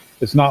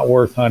 It's not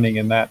worth hunting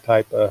in that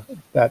type of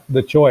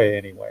the cholla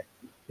anyway.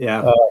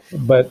 Yeah.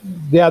 But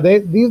yeah,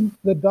 the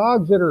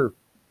dogs that are,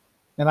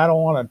 and I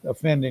don't want to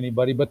offend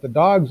anybody, but the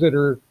dogs that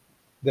are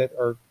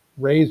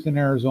raised in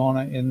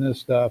Arizona in this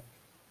stuff,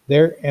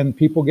 and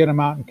people get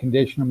them out and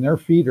condition them. Their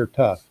feet are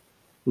tough.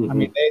 Mm-hmm. I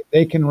mean,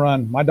 they can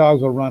run. My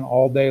dogs will run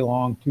all day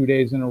long, 2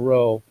 days in a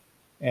row,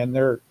 and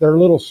they're a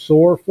little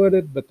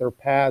sore-footed, but their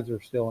pads are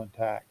still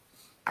intact.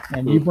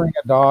 And you bring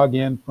a dog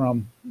in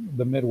from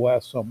the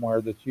Midwest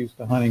somewhere that's used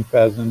to hunting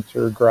pheasants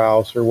or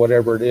grouse or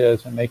whatever it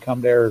is, and they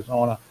come to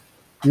Arizona,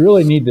 you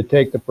really need to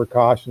take the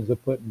precautions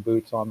of putting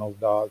boots on those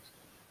dogs.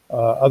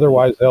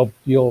 Otherwise, their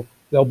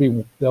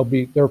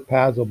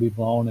pads will be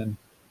blown in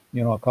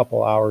a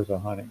couple hours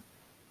of hunting.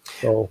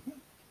 So,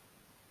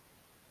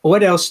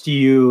 what else do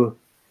you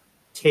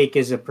take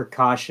as a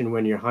precaution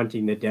when you're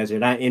hunting the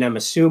desert? I'm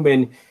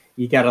assuming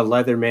you got a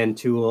Leatherman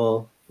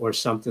tool or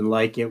something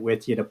like it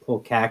with you to pull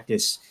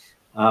cactus.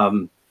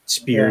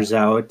 spears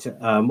out.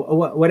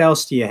 What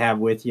else do you have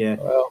with you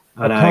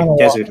on a a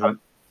desert hunt?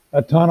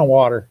 A ton of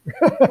water.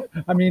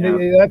 I mean,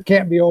 Yeah. that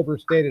can't be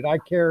overstated. I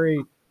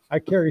carry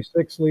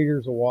 6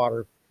 liters of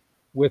water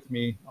with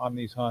me on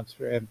these hunts,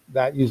 and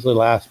that usually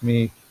lasts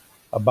me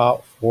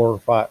about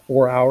 5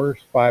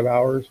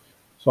 hours.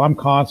 So I'm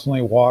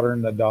constantly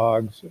watering the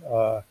dogs,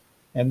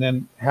 and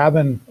then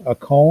having a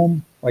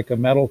comb, like a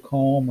metal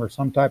comb or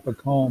some type of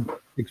comb,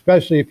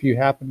 especially if you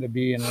happen to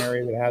be in an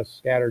area that has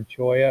scattered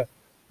cholla.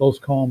 Those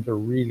combs are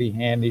really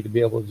handy to be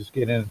able to just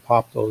get in and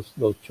pop those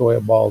cholla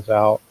balls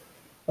out.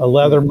 A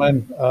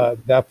Leatherman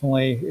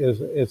definitely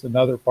is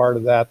another part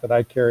of that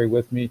I carry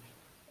with me.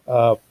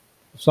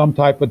 Some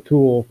type of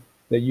tool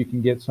that you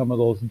can get some of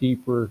those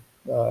deeper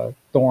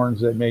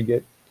thorns that may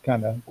get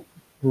kind of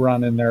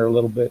run in there a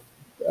little bit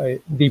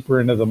deeper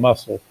into the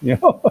muscle.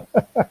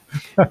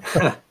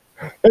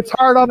 It's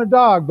hard on a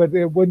dog, but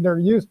when they're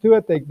used to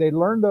it, they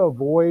learn to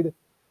avoid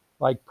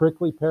like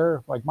prickly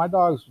pear. Like my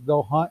dogs,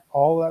 they'll hunt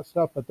all of that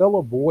stuff, but they'll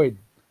avoid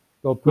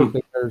those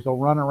prickly pears. They'll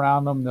run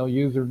around them. They'll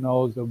use their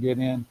nose. They'll get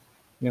in.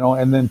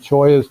 And then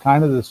cholla is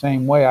kind of the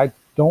same way. I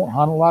don't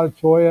hunt a lot of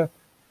cholla,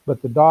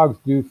 but the dogs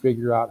do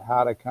figure out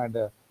how to kind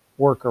of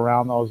work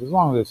around those. As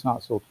long as it's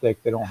not so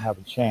thick, they don't have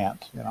a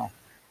chance.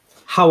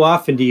 How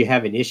often do you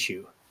have an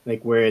issue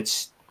like where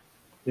it's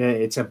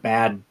a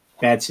bad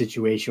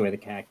situation with a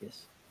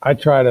cactus? I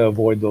try to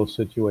avoid those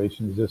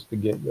situations just to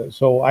get,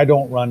 so I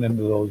don't run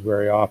into those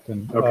very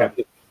often.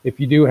 Okay. If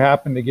you do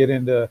happen to get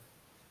into,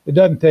 it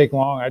doesn't take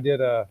long. I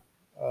did a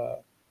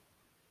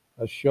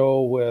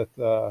show with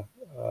the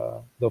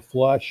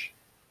Flush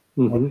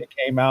when they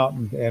came out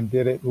and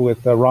did it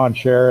with Ron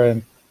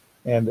Shera,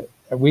 and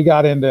we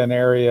got into an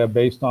area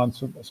based on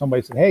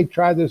somebody said, hey,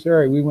 try this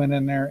area. We went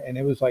in there, and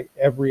it was like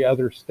every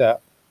other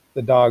step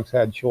the dogs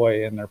had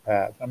cholla in their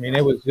pads. I mean,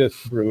 it was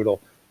just brutal.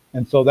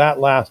 And so that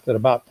lasted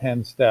about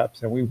 10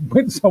 steps, and we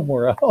went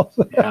somewhere else.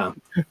 Yeah.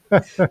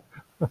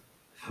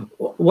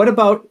 What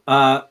about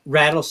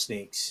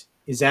rattlesnakes?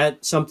 Is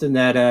that something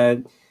that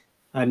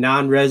a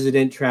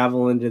non-resident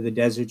travel into the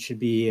desert should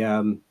be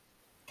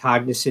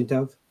cognizant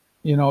of?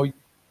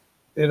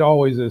 It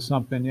always is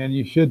something, and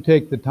you should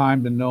take the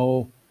time to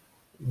know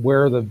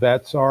where the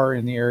vets are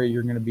in the area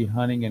you're going to be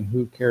hunting and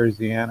who carries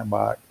the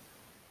antibiotic.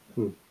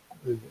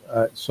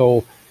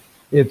 So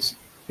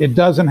it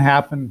doesn't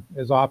happen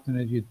as often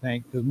as you'd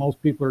think, because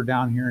most people are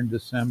down here in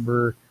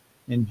December,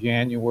 in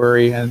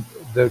January, and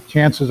the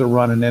chances of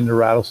running into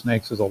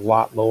rattlesnakes is a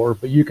lot lower,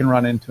 but you can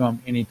run into them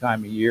any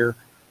time of year.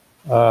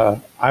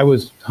 I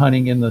was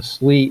hunting in the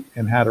sleet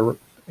and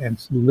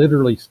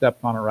literally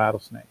stepped on a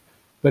rattlesnake,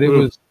 but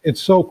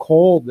it's so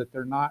cold that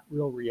they're not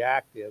real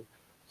reactive.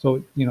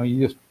 So,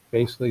 you just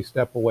basically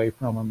step away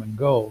from them and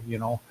go,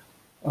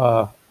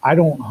 I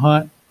don't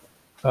hunt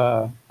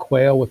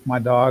quail with my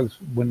dogs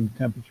when the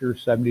temperature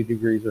is 70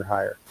 degrees or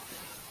higher.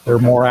 They're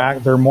more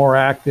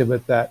active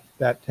at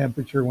that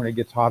temperature when it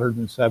gets hotter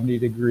than 70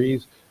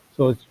 degrees.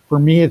 So for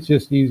me, it's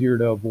just easier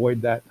to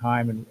avoid that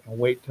time and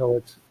wait till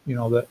it's,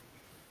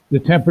 the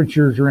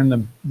temperatures are in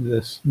the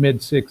mid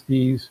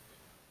 60s,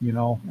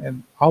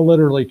 and I'll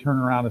literally turn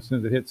around as soon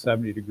as it hits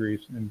 70 degrees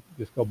and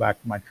just go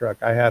back to my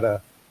truck.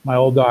 My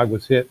old dog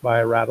was hit by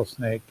a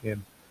rattlesnake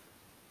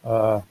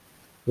 4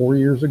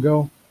 years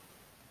ago,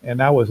 and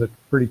that was a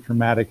pretty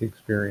traumatic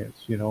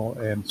experience,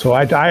 and so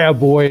I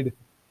avoid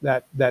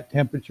that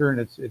temperature, and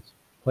it's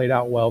played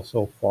out well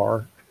so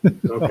far.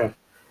 Okay.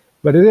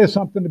 But it is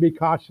something to be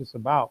cautious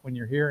about when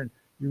you're here, and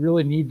you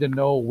really need to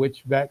know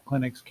which vet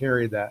clinics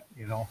carry that,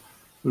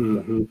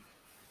 Mm-hmm.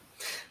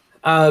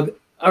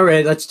 All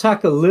right, let's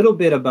talk a little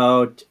bit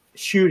about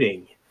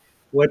shooting.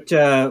 What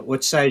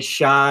size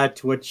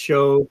shot? What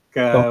choke?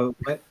 No.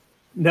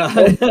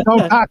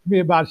 Don't talk to me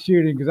about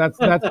shooting, because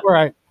that's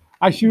where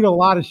I shoot a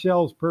lot of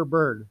shells per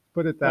bird.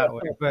 Put it that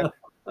way. But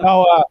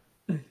no,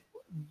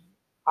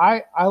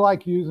 I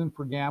like using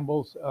for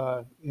gambles,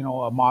 a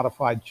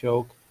modified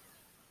choke,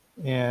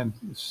 and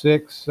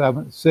 6 shot,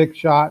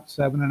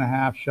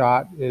 7.5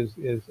 shot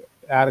is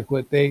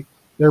adequate.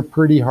 They're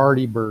pretty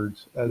hardy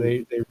birds.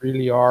 They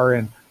really are.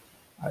 And,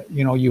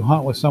 you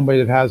hunt with somebody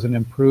that has an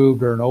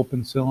improved or an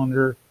open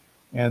cylinder,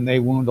 and they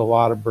wound a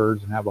lot of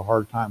birds and have a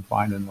hard time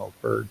finding those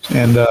birds.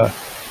 And,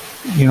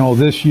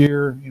 this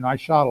year, I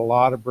shot a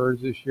lot of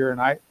birds this year,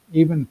 and I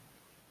even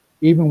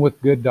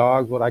with good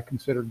dogs, what I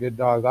consider good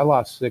dogs, I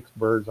lost 6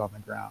 birds on the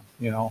ground,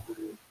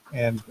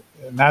 and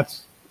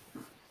that's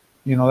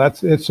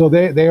it. So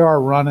they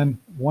are running.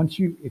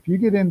 If you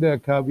get into a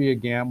covey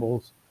of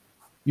gambles,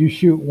 you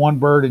shoot one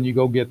bird and you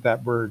go get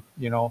that bird,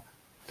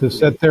 to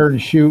sit there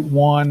and shoot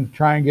one,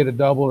 try and get a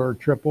double or a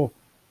triple,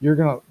 you're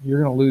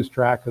gonna lose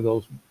track of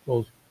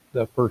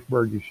the first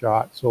bird you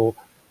shot. So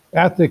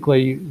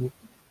ethically,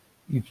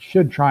 you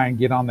should try and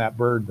get on that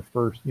bird the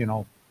first,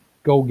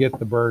 go get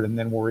the bird and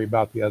then worry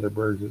about the other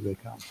birds as they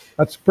come.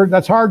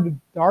 That's hard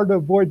to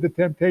avoid the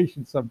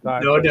temptation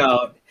sometimes. No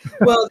doubt.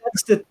 Well,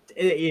 that's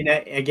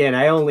again,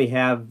 I only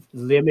have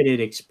limited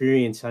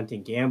experience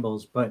hunting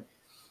gambles, but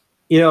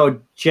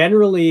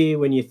generally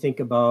when you think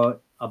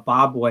about a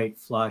bobwhite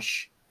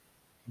flush,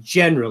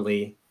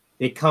 generally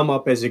they come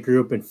up as a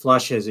group and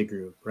flush as a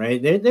group,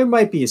 right? There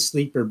might be a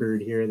sleeper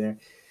bird here or there.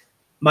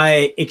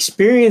 My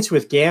experience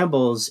with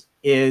gambles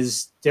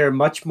is they're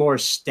much more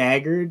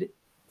staggered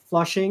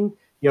flushing.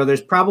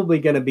 There's probably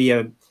going to be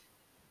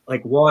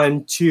like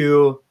 1,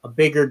 2, a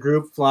bigger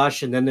group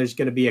flush, and then there's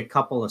going to be a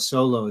couple of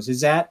solos.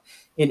 Is that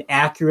an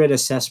accurate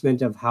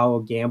assessment of how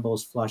a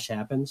gambles flush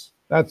happens?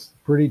 That's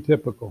pretty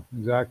typical.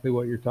 Exactly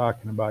what you're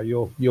talking about.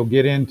 You'll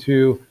get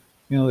into,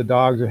 the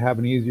dogs that have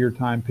an easier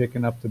time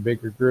picking up the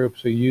bigger group.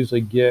 So you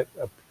usually get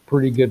a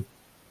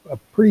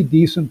pretty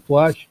decent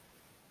flush,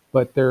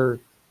 but they're,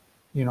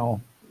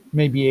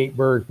 maybe 8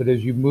 birds. But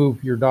as you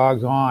move your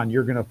dogs on,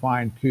 you're going to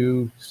find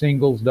 2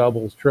 singles,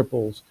 doubles,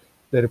 triples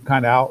that have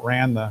kind of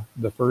outran the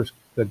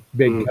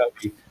big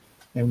cubby.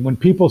 And when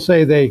people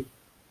say they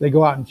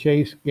go out and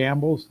chase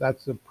gambles,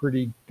 that's a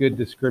pretty good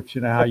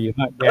description of how you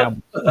hunt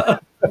gambles.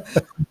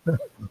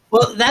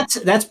 Well,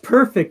 that's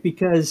perfect,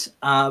 because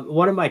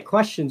one of my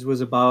questions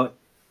was about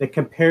the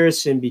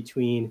comparison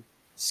between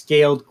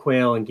scaled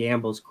quail and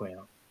gambles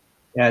quail.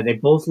 They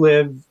both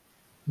live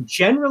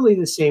generally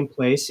the same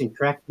place, and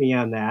correct me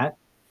on that.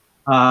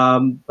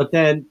 But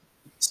then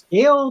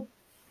scaled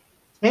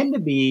tend to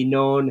be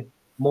known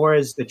more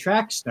as the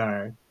track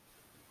star.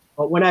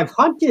 But when I've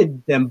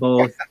hunted them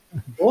both,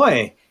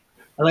 boy,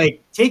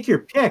 like, take your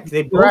pick.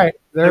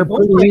 They're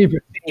both pretty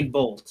even. Usain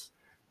Bolt.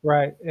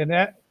 Right.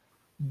 And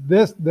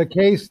the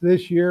case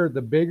this year,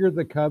 the bigger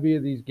the cubby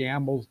of these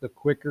gambles, the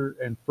quicker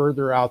and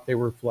further out they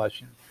were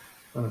flushing.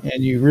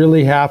 And you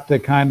really have to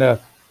kind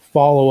of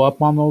follow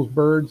up on those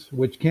birds,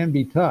 which can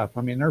be tough.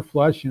 I mean, they're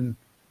flushing,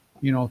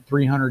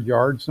 300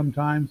 yards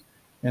sometimes.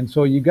 And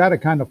so you got to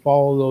kind of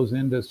follow those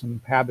into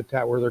some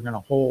habitat where they're going to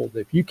hold.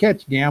 If you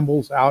catch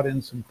gambles out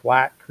in some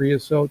flat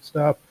creosote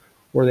stuff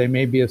where they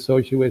may be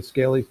associated with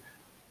scalies,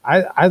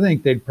 I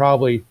think they'd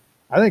probably,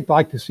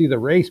 like to see the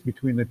race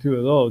between the two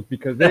of those,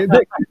 because they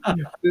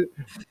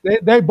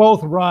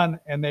both run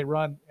and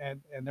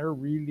they're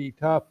really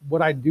tough.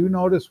 What I do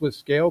notice with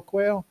scale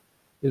quail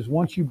is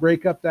once you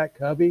break up that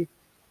cubby,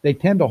 they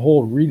tend to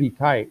hold really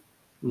tight.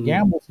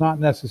 Gambles,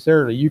 not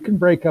necessarily. You can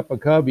break up a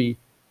cubby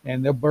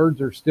and the birds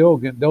are still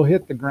they'll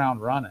hit the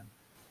ground running.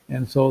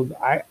 And so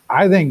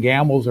I think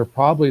gambles are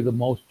probably the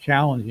most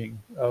challenging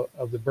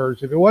of the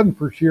birds. If it wasn't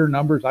for sheer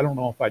numbers, I don't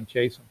know if I'd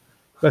chase them.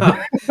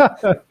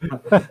 But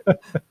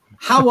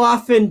how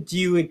often do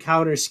you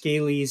encounter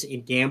scalies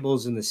and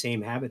gambles in the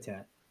same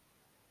habitat?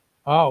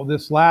 Oh,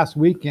 this last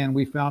weekend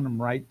we found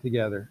them right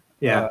together.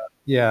 Yeah.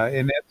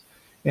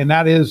 And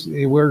that is,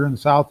 we're in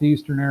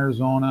southeastern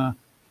Arizona,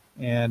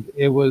 and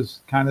it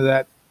was kind of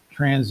that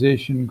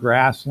transition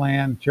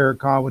grassland,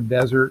 Chiricahua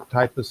desert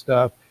type of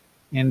stuff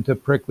into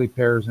prickly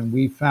pears, and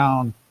we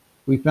found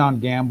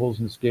gambles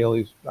and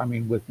scalies,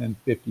 within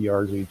 50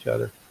 yards of each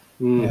other.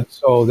 And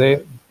so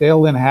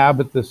they'll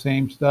inhabit the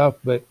same stuff,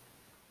 but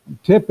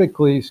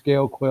typically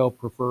scale quail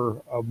prefer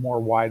a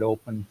more wide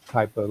open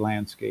type of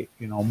landscape,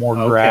 more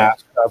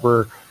grass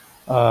cover,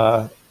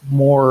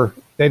 more,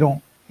 they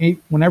don't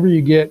eat, whenever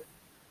you get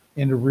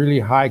into really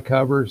high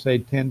cover, say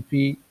 10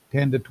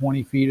 to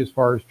 20 feet as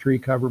far as tree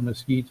cover,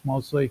 mesquites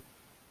mostly,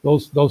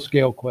 those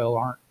scale quail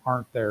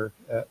aren't there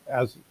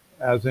as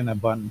in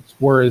abundance.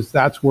 Whereas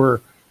that's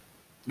where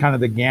kind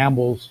of the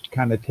gambles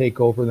kind of take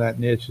over that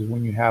niche, is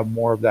when you have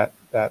more of that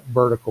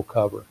vertical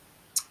cover.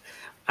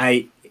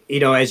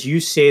 As you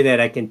say that,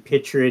 I can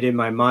picture it in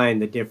my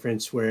mind, the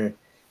difference where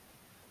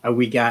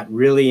we got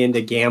really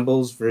into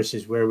gambles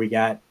versus where we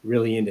got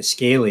really into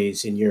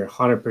scalies, and you're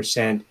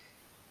 100%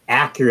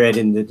 accurate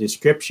in the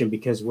description,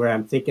 because where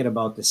I'm thinking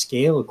about the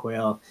scale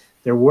quail,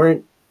 there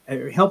weren't,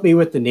 help me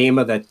with the name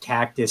of the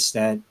cactus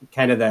that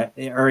kind of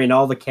are in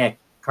all the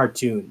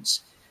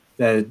cartoons,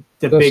 the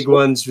big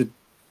ones with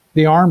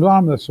the arms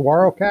on them, the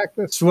saguaro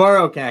cactus.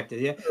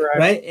 Yeah,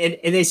 right.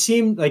 And they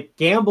seem like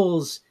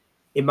gambles.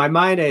 In my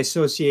mind, I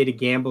associated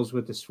gambles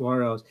with the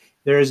saguaros.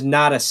 There is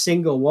not a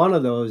single one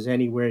of those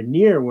anywhere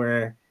near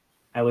where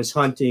I was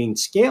hunting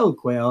scaled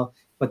quail,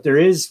 but there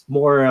is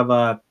more of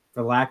a,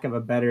 for lack of a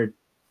better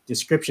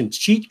description,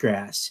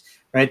 cheatgrass,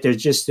 right?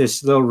 There's just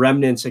this little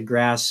remnants of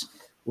grass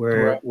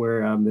where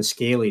the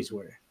scalies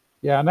were.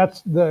 Yeah, and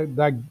that's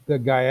the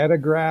Gaeta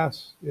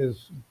grass,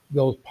 is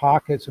those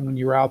pockets, and when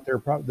you're out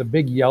there, the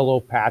big yellow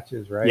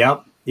patches, right?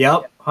 Yep,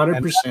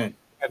 100%.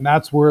 And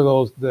that's where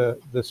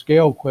the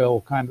scale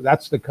quail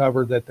that's the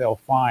cover that they'll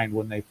find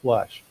when they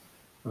flush.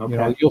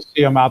 Okay. You'll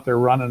see them out there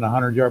running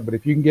 100 yards, but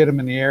if you can get them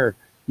in the air,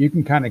 you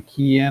can kind of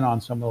key in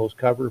on some of those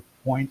cover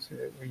points,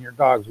 and your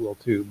dogs will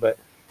too. But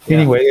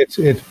anyway,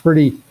 it's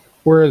pretty.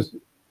 Whereas,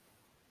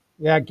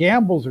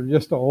 gambles are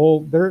just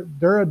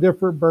they're a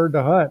different bird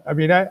to hunt. I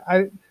mean,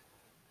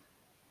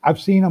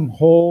 I've seen them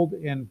hold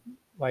in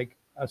like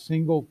a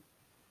single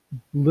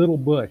little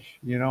bush,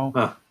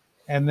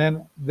 and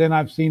then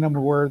I've seen them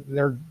where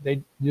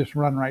they just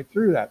run right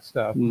through that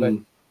stuff. But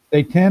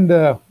they tend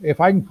to,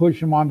 if I can push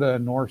them onto a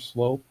north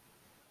slope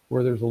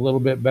where there's a little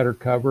bit better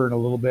cover and a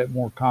little bit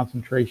more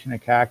concentration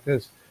of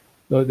cactus,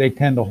 they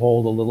tend to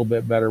hold a little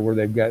bit better, where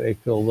they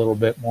feel a little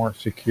bit more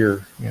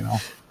secure,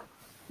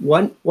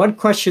 One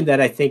question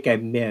that I think I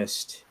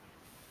missed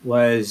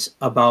was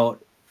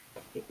about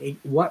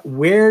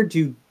where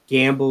do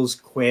Gambel's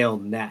quail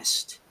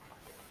nest?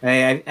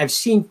 I've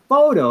seen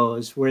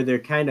photos where they're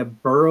kind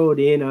of burrowed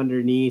in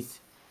underneath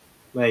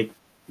like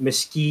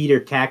mesquite or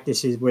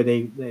cactuses where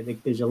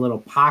there's a little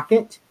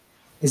pocket.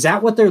 Is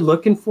that what they're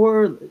looking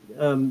for?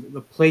 A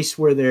place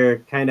where they're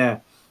kind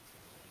of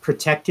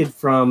protected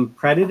from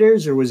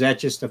predators, or was that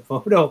just a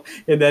photo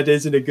and that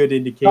isn't a good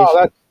indication?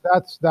 No,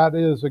 that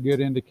is a good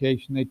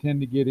indication. They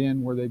tend to get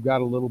in where they've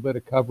got a little bit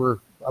of cover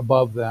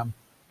above them,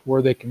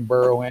 where they can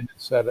burrow in and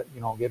set it,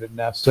 get a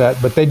nest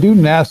set. But they do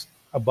nest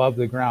above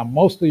the ground.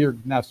 Most of your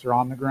nests are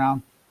on the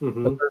ground, but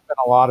there's been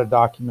a lot of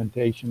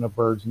documentation of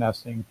birds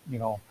nesting,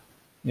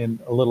 in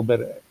a little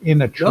bit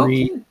in a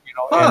tree,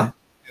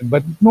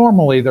 but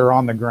normally they're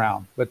on the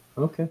ground. But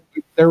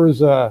there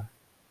was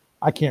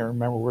I can't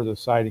remember where the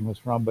sighting was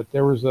from, but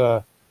there was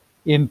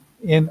in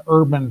the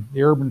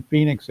urban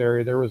Phoenix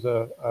area, there was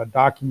a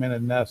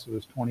documented nest that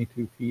was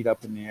 22 feet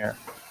up in the air.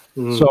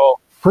 So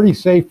pretty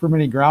safe from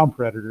any ground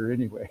predator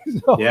anyway.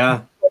 So,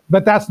 yeah.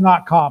 But that's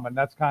not common.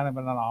 That's kind of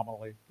an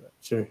anomaly.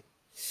 Sure.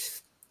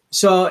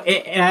 So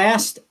I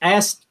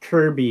asked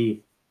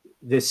Kirby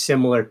this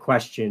similar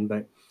question,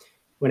 but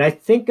when I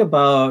think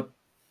about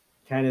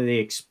kind of the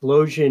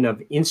explosion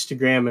of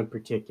Instagram in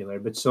particular,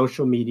 but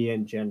social media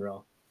in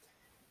general,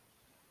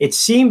 it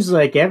seems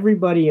like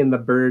everybody in the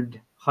bird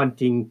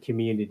hunting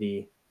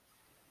community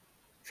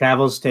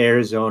travels to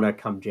Arizona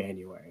come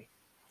January.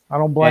 I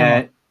don't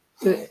blame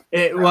them.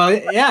 Well,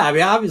 yeah, I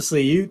mean,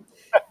 obviously you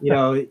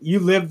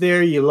live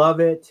there, you love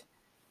it.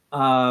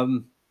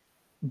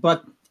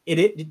 But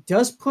it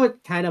does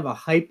put kind of a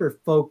hyper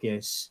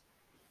focus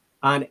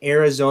on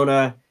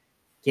Arizona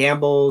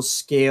Gambel's,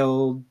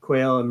 scaled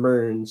quail, and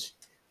Mearns.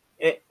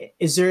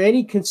 Is there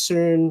any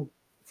concern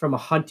from a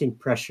hunting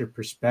pressure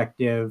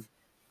perspective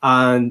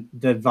on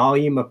the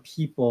volume of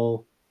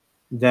people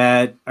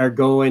that are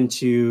going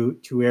to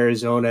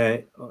Arizona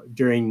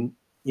during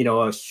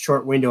a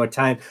short window of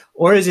time,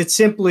 or is it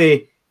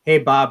simply, hey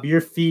Bob,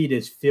 your feed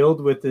is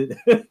filled with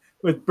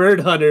with bird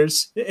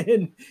hunters,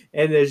 and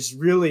there's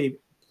really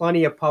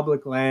plenty of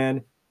public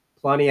land,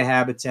 plenty of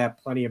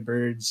habitat, plenty of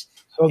birds,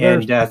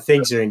 and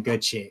things are in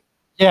good shape?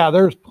 Yeah,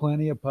 there's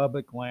plenty of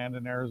public land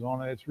in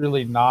Arizona. It's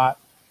really not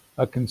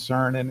a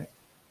concern, and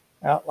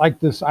I like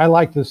to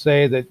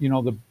say that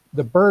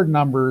the bird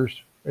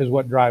numbers is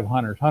what drive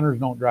hunters. Hunters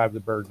don't drive the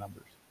bird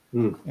numbers.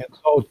 And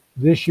so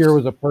this year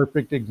was a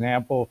perfect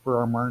example for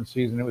our Mearns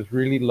season. It was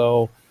really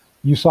low.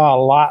 You saw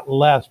a lot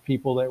less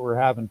people that were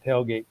having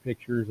tailgate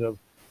pictures of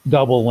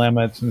double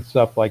limits and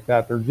stuff like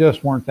that. There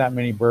just weren't that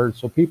many birds,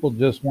 so people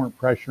just weren't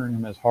pressuring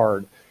them as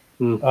hard.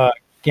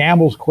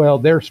 Gambel's quail,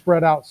 they're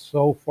spread out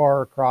so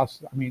far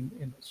across,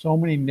 in so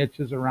many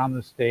niches around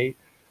the state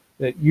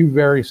that you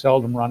very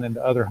seldom run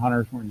into other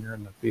hunters when you're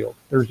in the field.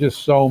 There's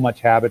just so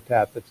much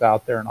habitat that's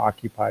out there and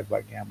occupied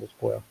by Gambel's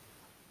quail.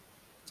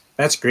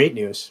 That's great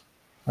news.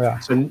 Yeah.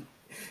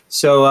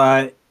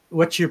 So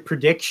what's your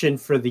prediction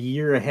for the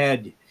year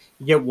ahead?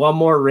 You get one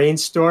more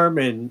rainstorm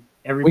and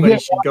everybody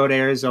should go to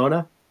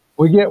Arizona?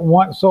 We get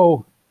one.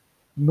 So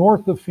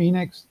north of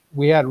Phoenix,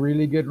 we had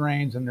really good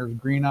rains and there's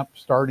green up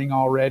starting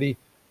already.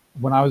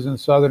 When I was in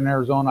southern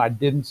Arizona, I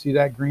didn't see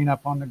that green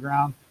up on the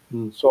ground.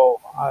 So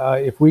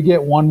if we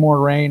get one more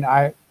rain,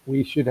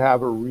 we should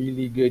have a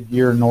really good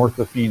year north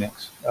of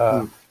Phoenix.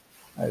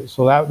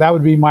 So that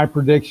would be my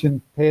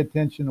prediction. Pay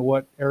attention to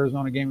what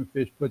Arizona Game and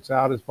Fish puts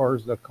out as far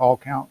as the call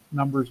count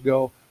numbers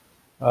go.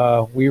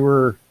 We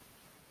were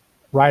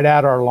right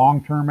at our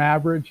long-term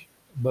average,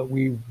 but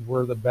we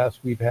were the best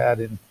we've had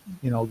in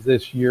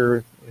this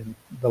year, in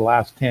the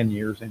last 10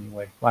 years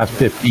anyway, last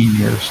 15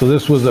 years. So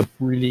this was a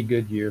really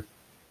good year.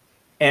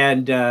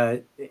 And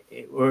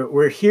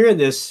we're hearing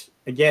this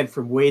again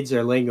from Wade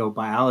Zarlingo,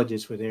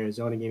 biologist with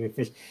Arizona Game and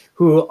Fish,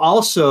 who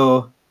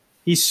also,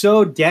 he's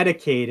so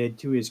dedicated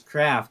to his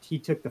craft. He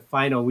took the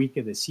final week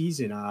of the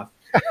season off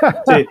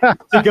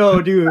to go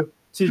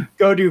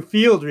do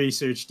field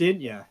research,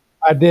 didn't you?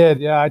 I did.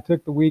 Yeah, I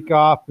took the week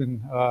off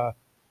and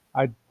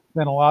I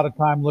spent a lot of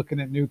time looking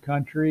at new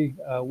country,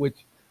 which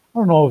I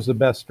don't know if was the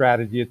best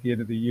strategy at the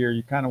end of the year.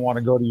 You kind of want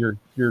to go to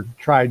your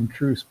tried and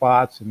true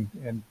spots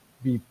and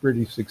be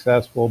pretty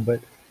successful,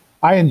 but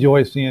I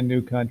enjoy seeing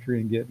new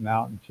country and getting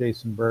out and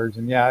chasing birds.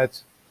 And yeah,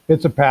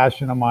 it's a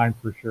passion of mine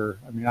for sure.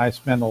 I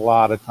spend a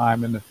lot of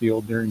time in the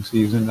field during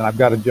season, and I've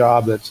got a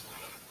job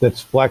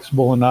that's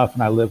flexible enough,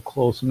 and I live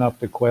close enough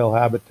to quail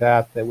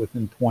habitat that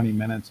within 20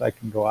 minutes I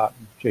can go out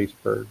and chase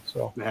birds.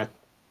 So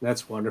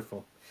that's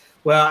wonderful.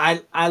 Well,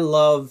 I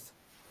love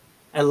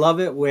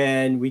it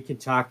when we can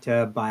talk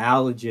to a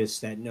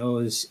biologist that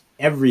knows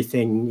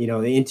everything,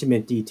 the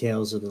intimate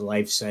details of the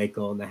life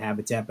cycle and the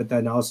habitat, but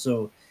then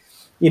also,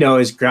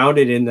 is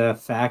grounded in the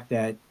fact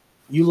that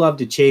you love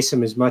to chase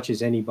them as much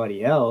as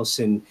anybody else,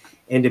 and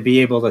to be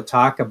able to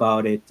talk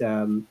about it,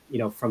 from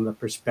the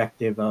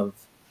perspective of,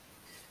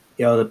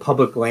 the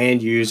public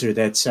land user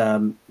that's,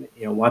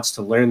 wants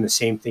to learn the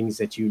same things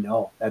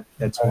that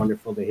that's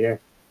wonderful to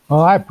hear. Well,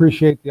 I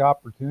appreciate the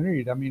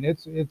opportunity. I mean,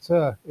 it's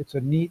a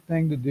neat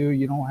thing to do.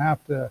 You don't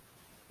have to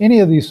any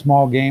of these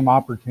small game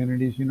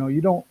opportunities. You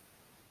don't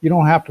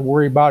have to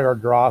worry about our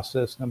draw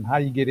system. How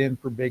you get in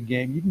for big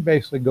game? You can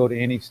basically go to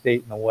any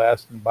state in the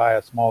West and buy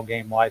a small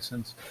game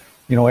license.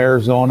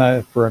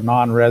 Arizona for a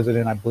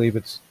non-resident, I believe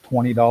it's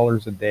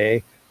 $20 a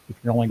day if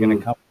you're only going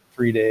to come for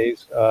 3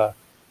 days.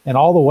 And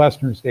all the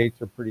Western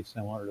states are pretty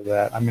similar to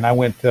that. I mean, I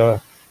went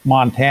to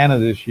Montana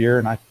this year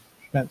and I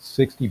spent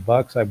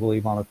 $60, I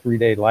believe, on a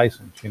 3-day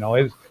license.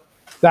 It's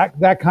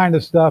that kind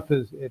of stuff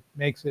it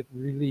makes it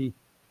really,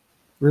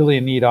 really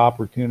a neat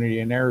opportunity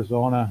in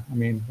Arizona. I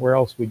mean, where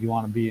else would you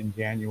want to be in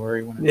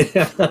January when it's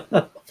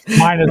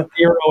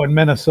 -0 in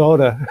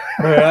Minnesota?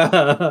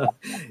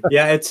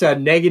 Yeah, it's a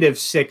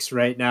 -6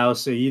 right now,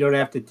 so you don't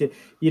have to.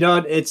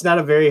 It's not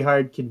a very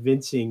hard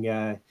convincing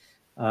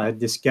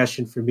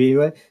discussion for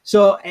me.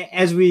 So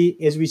as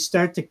we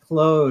start to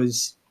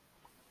close,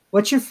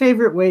 what's your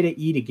favorite way to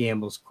eat a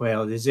Gambel's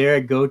quail? Is there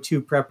a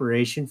go-to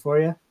preparation for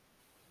you?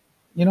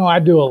 I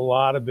do a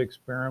lot of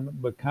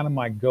experiment, but kind of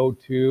my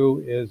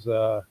go-to is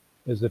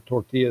a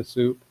tortilla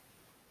soup,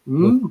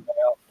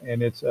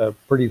 and it's a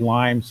pretty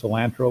lime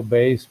cilantro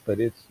base,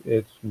 but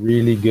it's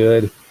really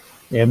good.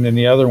 And then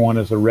the other one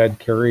is a red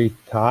curry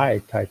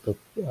Thai type of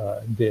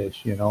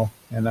dish, and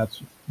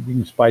you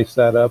can spice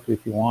that up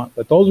if you want.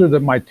 But those are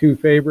my two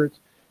favorites.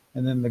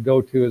 And then the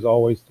go-to is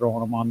always throwing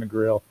them on the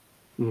grill.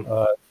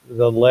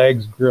 The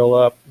legs grill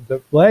up.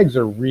 The legs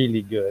are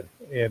really good,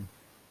 and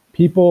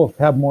people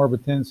have more of a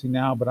tendency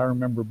now, but I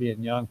remember being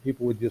young,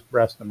 people would just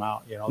breast them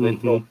out. They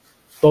throw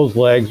those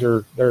legs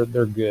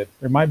they're good.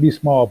 They might be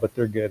small, but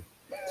they're good.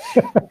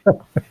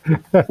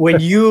 When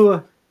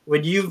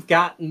you've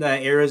gotten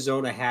the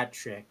Arizona hat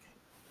trick,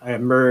 a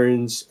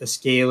Mearns, a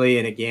Scaly,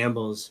 and a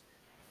Gambel's,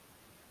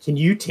 can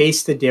you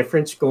taste the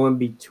difference going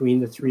between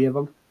the three of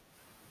them?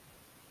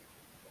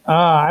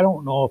 I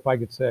don't know if I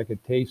could say I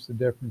could taste the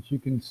difference. You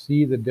can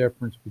see the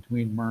difference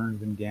between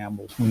Mearns and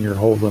Gambel's when you're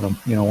holding them,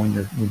 when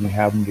you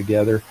have them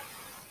together,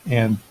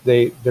 and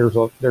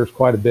there's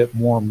quite a bit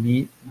more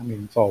meat. I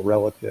mean, it's all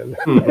relative.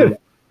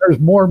 There's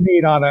more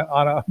meat on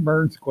a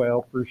Mearns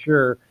quail for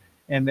sure,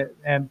 and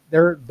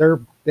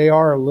they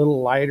are a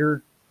little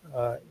lighter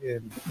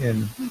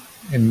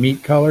in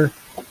meat color.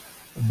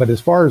 But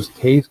as far as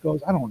taste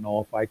goes, I don't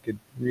know if I could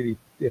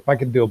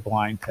do a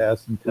blind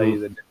test and tell you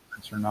the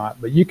difference or not,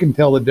 but you can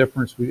tell the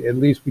difference at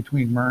least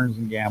between Mearns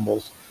and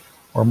Gambel's,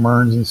 or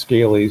Mearns and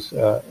Scaly's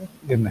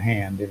in the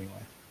hand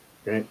anyway.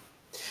 Great.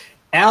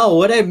 Al,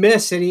 what I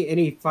miss?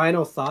 Any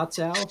final thoughts,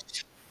 Al?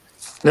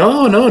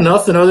 No,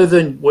 nothing other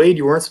than, Wade,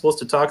 you weren't supposed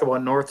to talk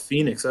about North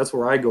Phoenix. That's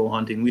where I go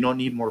hunting. We don't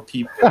need more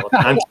people.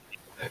 I'm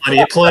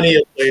plenty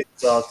of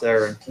places out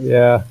there.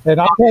 Yeah, and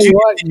I'll tell you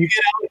what.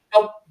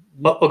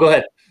 Go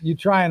ahead. You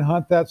try and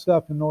hunt that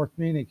stuff in North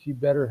Phoenix, you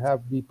better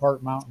be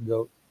part mountain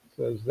goat,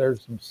 because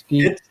there's some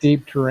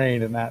steep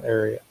terrain in that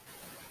area.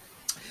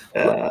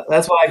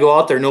 That's why I go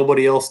out there.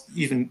 Nobody else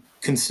even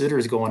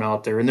considers going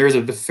out there, and there's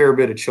a fair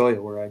bit of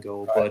cholla where I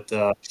go. But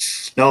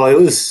no,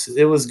 it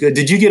was good.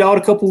 Did you get out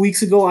a couple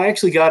weeks ago? I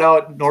actually got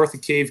out north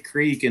of Cave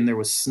Creek, and there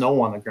was snow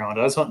on the ground.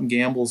 I was hunting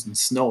Gambel's in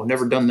snow. I've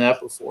never done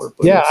that before.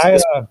 But yeah,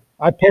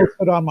 I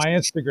posted on my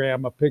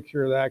Instagram a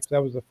picture of that because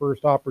that was the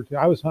first opportunity.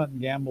 I was hunting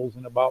Gambel's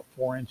in about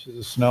 4 inches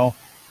of snow,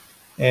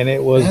 and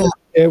it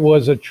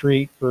was a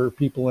treat for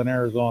people in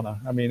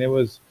Arizona. I mean, it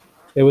was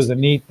a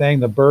neat thing.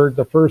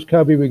 The first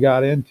cubby we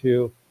got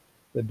into,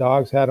 the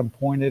dogs had them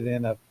pointed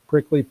in a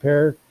prickly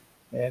pear,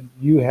 and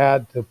you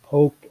had to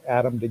poke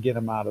at them to get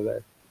them out of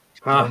there.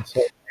 And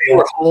so they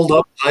were holed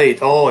up tight.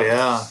 Oh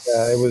yeah.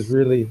 It was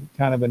really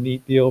kind of a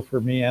neat deal for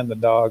me and the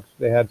dogs.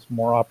 They had some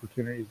more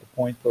opportunities to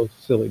point those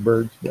silly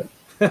birds.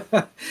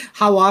 But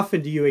how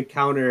often do you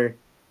encounter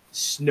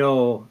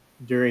snow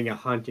during a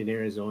hunt in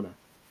Arizona?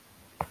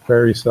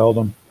 Very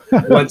seldom.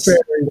 Once.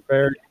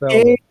 very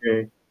seldom.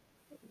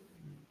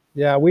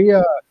 Yeah, we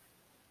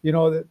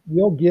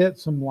you'll get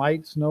some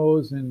light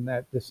snows in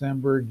that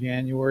December,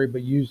 January,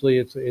 but usually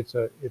it's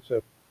a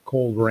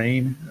cold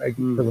rain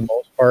for the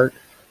most part.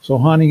 So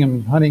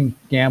hunting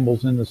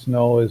Gambel's in the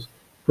snow is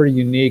pretty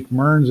unique.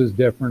 Mearns is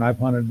different. I've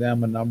hunted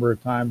them a number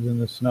of times in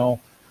the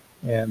snow,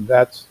 and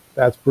that's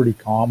pretty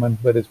common.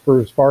 But as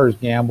far as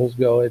Gambel's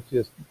go,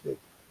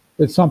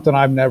 it's something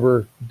I've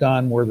never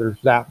done where there's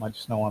that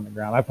much snow on the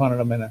ground. I've hunted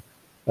them in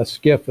a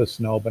skiff of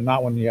snow, but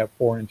not when you have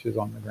 4 inches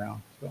on the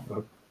ground.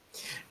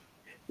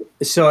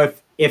 So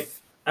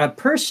if a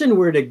person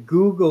were to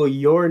Google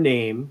your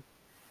name,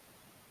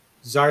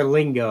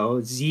 Zarlingo,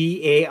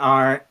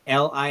 Zarlingo,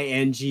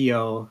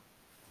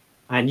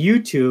 on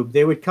YouTube,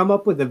 they would come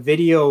up with a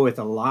video with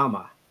a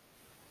llama.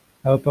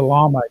 With the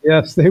llama,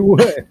 yes, they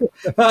would.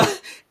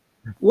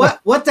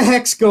 What the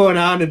heck's going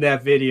on in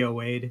that video,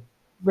 Wade?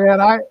 Man,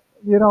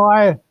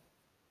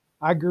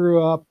 I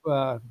grew up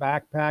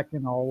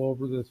backpacking all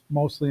over this,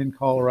 mostly in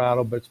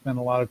Colorado, but spent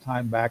a lot of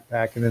time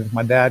backpacking. As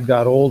my dad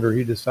got older,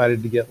 he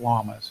decided to get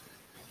llamas.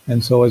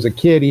 And so as a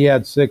kid, he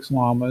had 6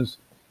 llamas.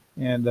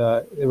 And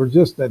it was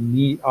just a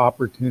neat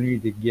opportunity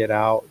to get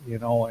out,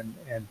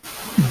 and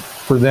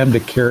for them to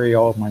carry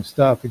all of my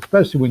stuff,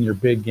 especially when you're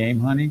big game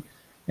hunting.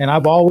 And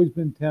I've always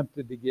been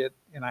tempted to get,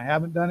 and I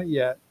haven't done it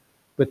yet,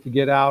 but to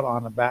get out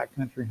on a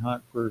backcountry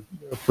hunt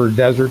for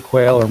desert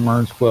quail or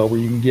Mearns quail, where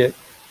you can get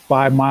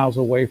 5 miles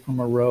away from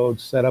a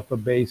road, set up a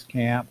base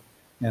camp,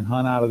 and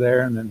hunt out of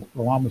there. And then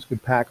the llamas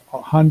could pack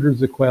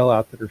hundreds of quail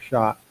out that are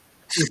shot.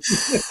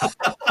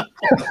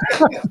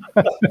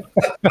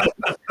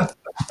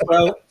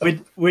 Well,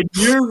 when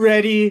you're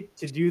ready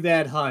to do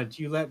that hunt,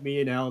 you let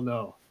me and Al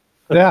know.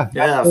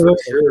 Yeah, for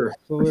sure.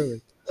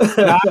 Absolutely.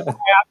 I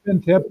have been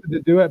tempted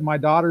to do it. My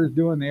daughter's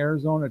doing the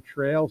Arizona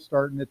Trail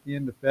starting at the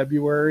end of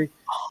February.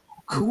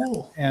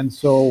 Cool. And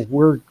so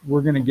we're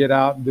going to get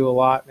out and do a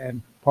lot.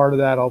 And part of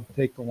that, I'll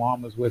take the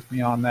llamas with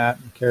me on that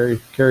and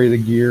carry the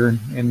gear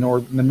in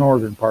the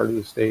northern part of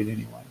the state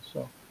anyway.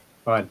 So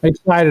fun.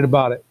 Excited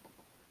about it.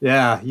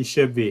 Yeah, you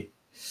should be.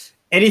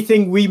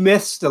 Anything we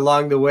missed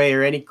along the way,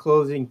 or any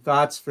closing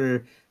thoughts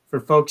for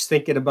folks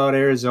thinking about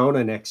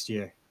Arizona next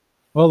year?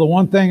 Well, the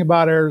one thing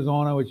about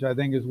Arizona, which I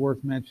think is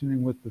worth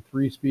mentioning with the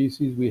 3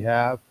 species we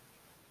have,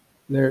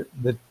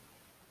 that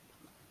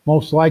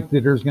most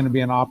likely there's going to be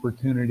an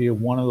opportunity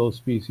of one of those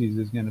species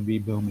is going to be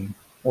booming,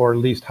 or at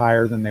least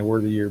higher than they were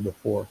the year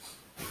before.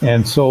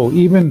 And so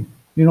even,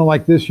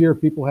 like this year,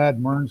 people had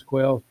Mearns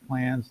quail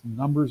plans, the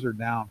numbers are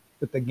down,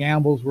 but the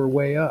gambles were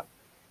way up.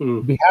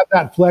 We have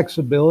that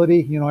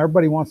flexibility.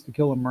 Everybody wants to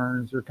kill a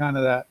Mearns. They're kind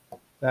of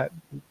that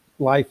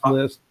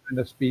lifeless kind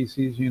of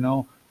species,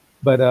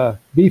 but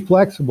be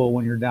flexible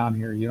when you're down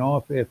here.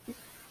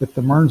 If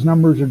the Mearns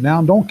numbers are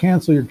down, don't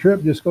cancel your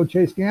trip. Just go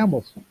chase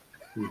gambles.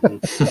 I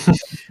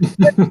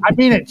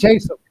mean it,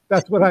 chase them.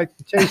 That's what I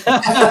chase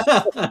them.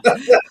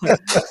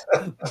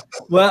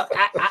 Well,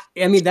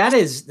 I mean, that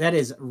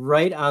is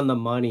right on the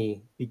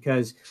money,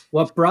 because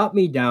what brought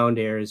me down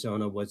to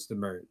Arizona was the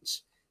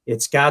Mearns.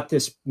 It's got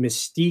this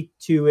mystique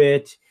to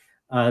it.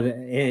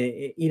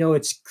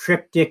 It's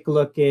cryptic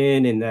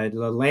looking, and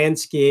the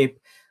landscape.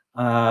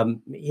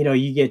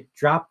 You get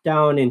dropped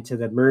down into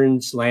the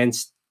Mearns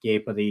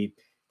landscape of the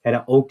kind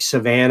of oak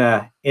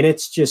savanna, and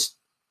it's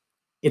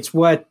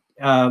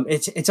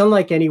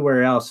unlike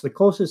anywhere else. The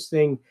closest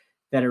thing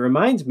that it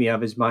reminds me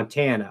of is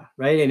Montana,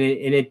 right? And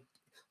it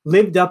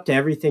lived up to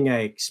everything I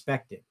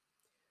expected.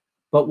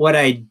 But what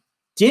I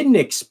didn't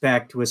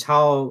expect was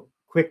how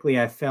quickly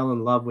I fell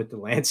in love with the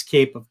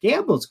landscape of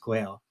Gambel's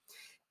quail.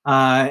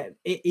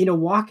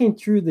 Walking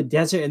through the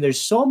desert, and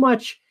there's so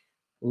much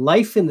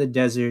life in the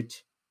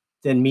desert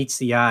than meets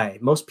the eye.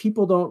 Most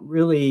people don't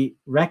really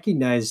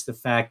recognize the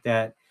fact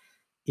that,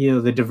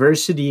 the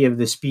diversity of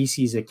the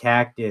species of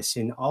cactus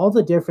and all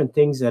the different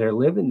things that are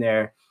living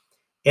there.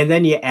 And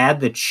then you add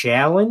the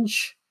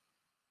challenge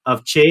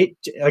of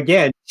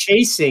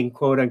chasing,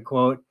 quote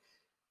unquote,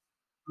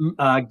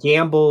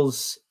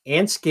 Gambel's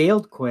and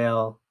scaled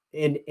quail,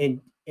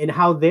 and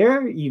how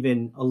they're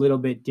even a little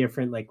bit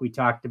different, like we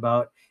talked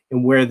about,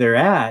 and where they're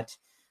at.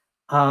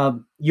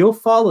 You'll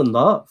fall in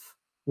love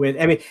with.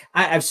 I mean,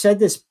 I've said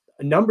this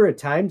a number of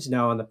times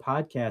now on the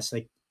podcast.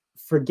 Like,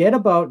 forget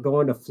about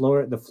going to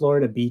the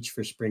Florida beach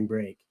for spring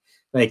break.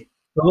 Like,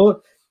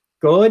 go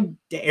to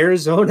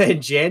Arizona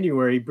in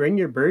January. Bring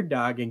your bird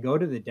dog and go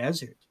to the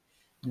desert.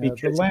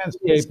 Because the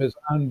landscape is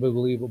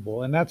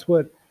unbelievable, and that's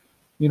what.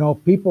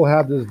 People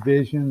have this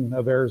vision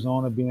of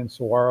Arizona being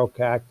saguaro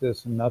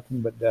cactus and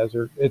nothing but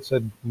desert. It's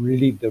a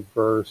really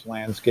diverse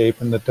landscape,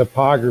 and the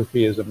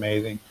topography is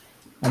amazing.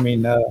 I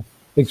mean,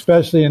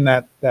 especially in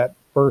that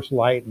first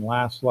light and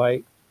last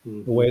light,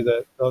 the way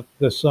that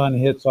the sun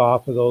hits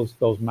off of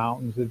those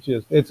mountains,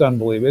 it's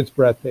unbelievable. It's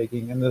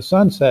breathtaking. And the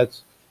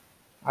sunsets,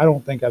 I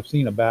don't think I've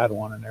seen a bad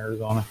one in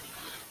Arizona.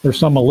 There's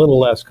some a little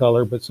less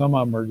color, but some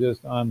of them are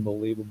just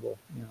unbelievable.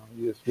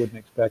 You just wouldn't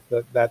expect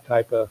that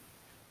type of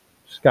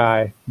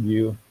sky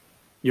view.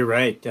 You're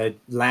right.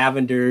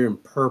 Lavender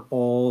and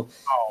purple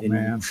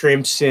and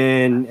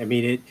crimson. I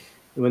mean,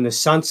 when the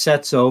sun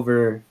sets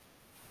over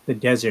the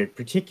desert,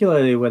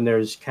 particularly when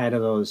there's kind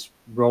of those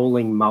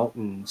rolling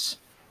mountains,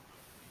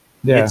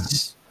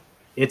 it's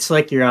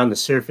like you're on the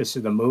surface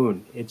of the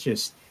moon. It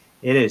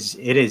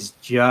is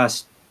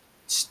just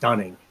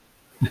stunning.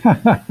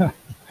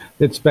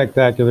 It's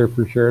spectacular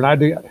for sure.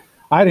 And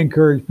I'd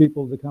encourage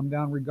people to come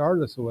down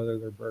regardless of whether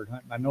they're bird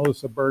hunting. I know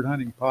it's a bird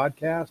hunting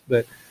podcast,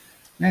 but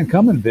man,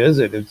 come and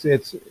visit.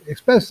 It's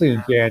especially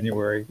in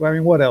January. I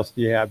mean, what else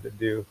do you have to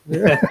do?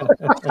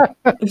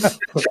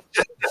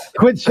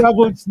 Quit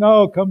shoveling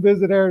snow. Come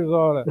visit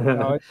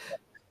Arizona.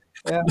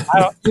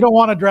 You don't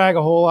want to drag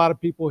a whole lot of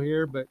people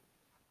here, but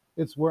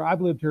it's where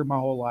I've lived here my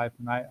whole life,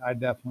 and I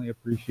definitely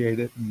appreciate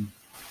it, and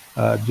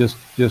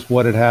just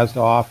what it has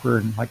to offer.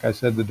 And like I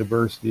said, the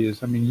diversity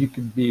is. I mean, you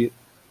can be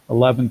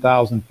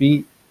 11,000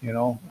 feet, and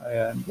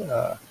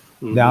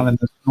down in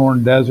the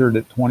Sonoran Desert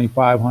at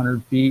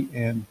 2,500 feet,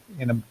 and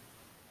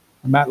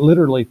I'm at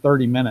literally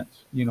 30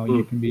 minutes.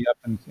 You can be up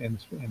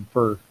in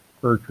fir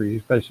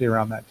trees, especially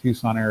around that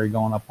Tucson area,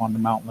 going up on the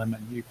Mount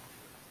Lemmon.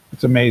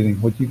 It's amazing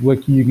what you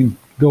can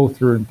go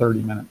through in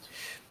 30 minutes.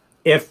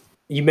 If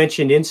you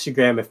mentioned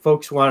Instagram, if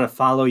folks want to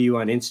follow you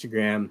on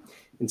Instagram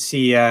and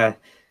see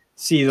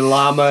see the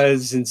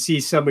llamas and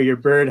see some of your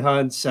bird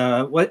hunts.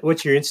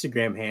 What's your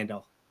Instagram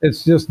handle?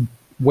 It's just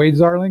Wade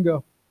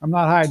Zarlingo. I'm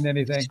not hiding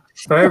anything.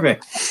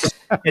 Perfect.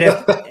 And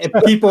if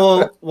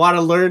people want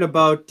to learn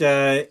about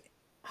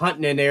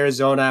hunting in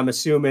Arizona, I'm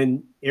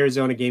assuming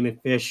Arizona Game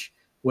and Fish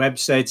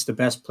website's the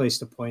best place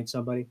to point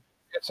somebody.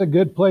 It's a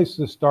good place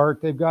to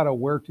start. They've got a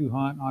where to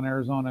hunt on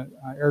Arizona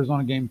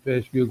Game and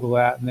Fish. Google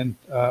that, and then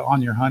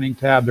on your hunting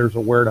tab, there's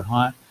a where to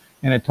hunt,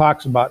 and it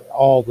talks about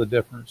all the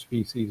different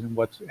species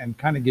and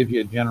kind of gives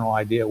you a general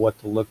idea what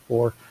to look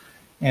for.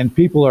 And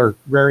people are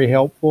very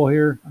helpful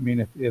here. I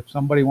mean, if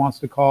somebody wants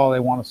to call, they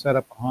want to set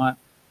up a hunt,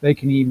 they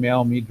can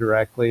email me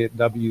directly at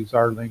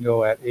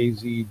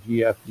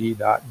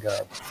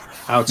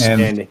wzarlingo@azgfd.gov.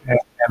 Outstanding. And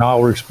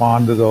I'll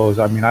respond to those.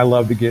 I mean, I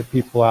love to get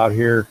people out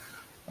here.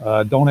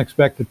 Don't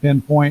expect to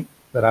pinpoint,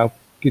 but I'll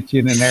get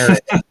you in an area.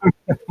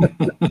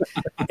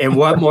 And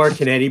what more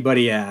can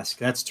anybody ask?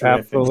 That's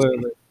terrific.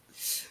 Absolutely.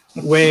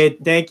 Wade,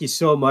 thank you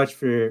so much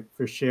for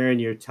sharing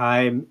your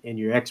time and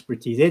your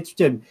expertise. It's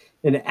been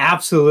an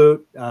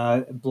absolute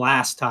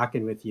blast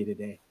talking with you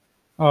today.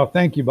 Oh,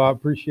 thank you, Bob.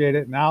 Appreciate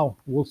it. Now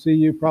we'll see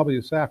you probably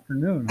this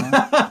afternoon,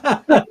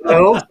 huh? I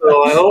hope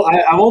so.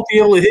 I won't be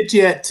able to hit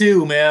you at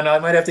 2, man. I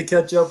might have to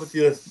catch up with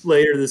you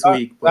later this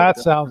week. That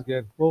sounds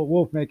good.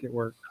 We'll make it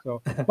work.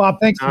 So, Bob,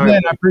 thanks again.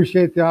 Right. I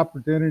appreciate the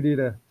opportunity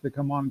to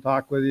come on and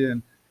talk with you,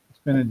 and it's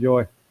been a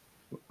joy.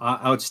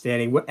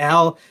 Outstanding.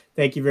 Al,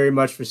 thank you very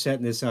much for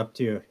setting this up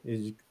too. It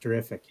was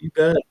terrific. You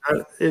bet.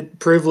 It's a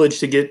privilege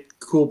to get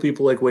cool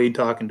people like Wade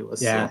talking to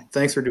us. Yeah. So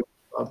thanks for doing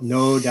it, Bob.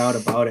 No doubt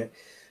about it.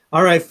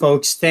 All right,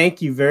 folks.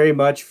 Thank you very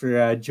much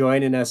for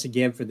joining us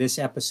again for this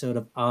episode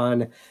of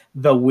On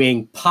the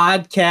Wing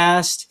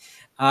podcast.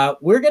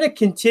 We're going to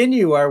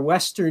continue our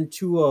Western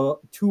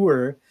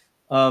tour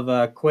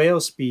of quail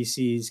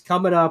species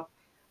coming up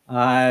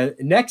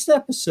next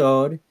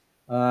episode.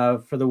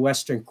 For the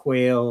Western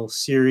Quail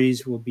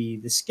series will be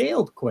the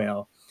scaled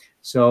quail.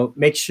 So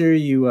make sure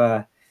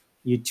you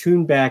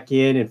tune back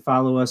in and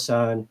follow us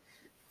on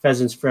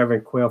Pheasants Forever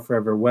and Quail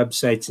Forever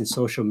websites and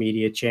social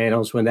media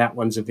channels. When that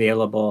one's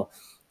available,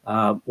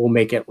 we'll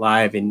make it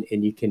live, and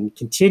you can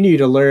continue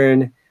to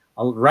learn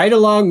right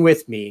along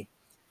with me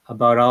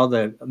about all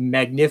the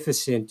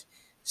magnificent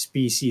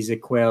species of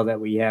quail that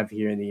we have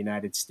here in the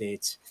United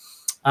States.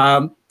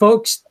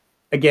 Folks,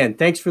 again,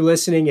 thanks for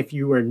listening. If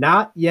you are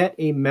not yet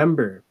a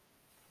member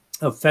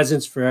of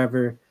Pheasants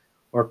Forever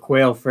or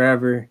Quail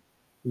Forever,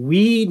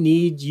 we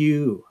need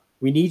you.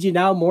 We need you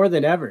now more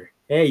than ever.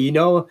 Hey, you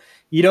know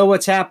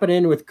what's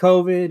happening with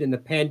COVID and the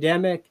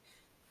pandemic.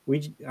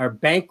 Our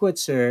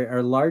banquets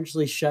are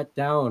largely shut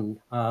down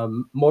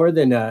more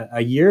than a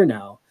year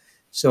now.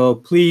 So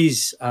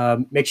please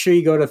make sure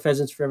you go to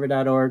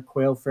pheasantsforever.org,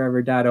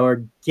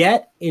 quailforever.org.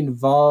 Get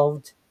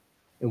involved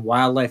in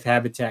wildlife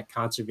habitat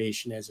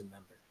conservation as a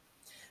member.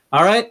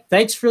 All right.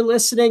 Thanks for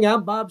listening.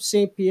 I'm Bob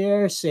St.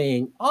 Pierre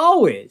saying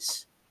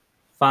always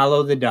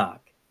follow the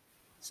dog.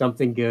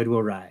 Something good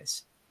will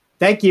rise.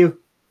 Thank you.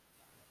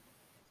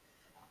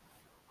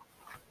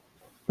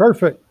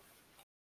 Perfect.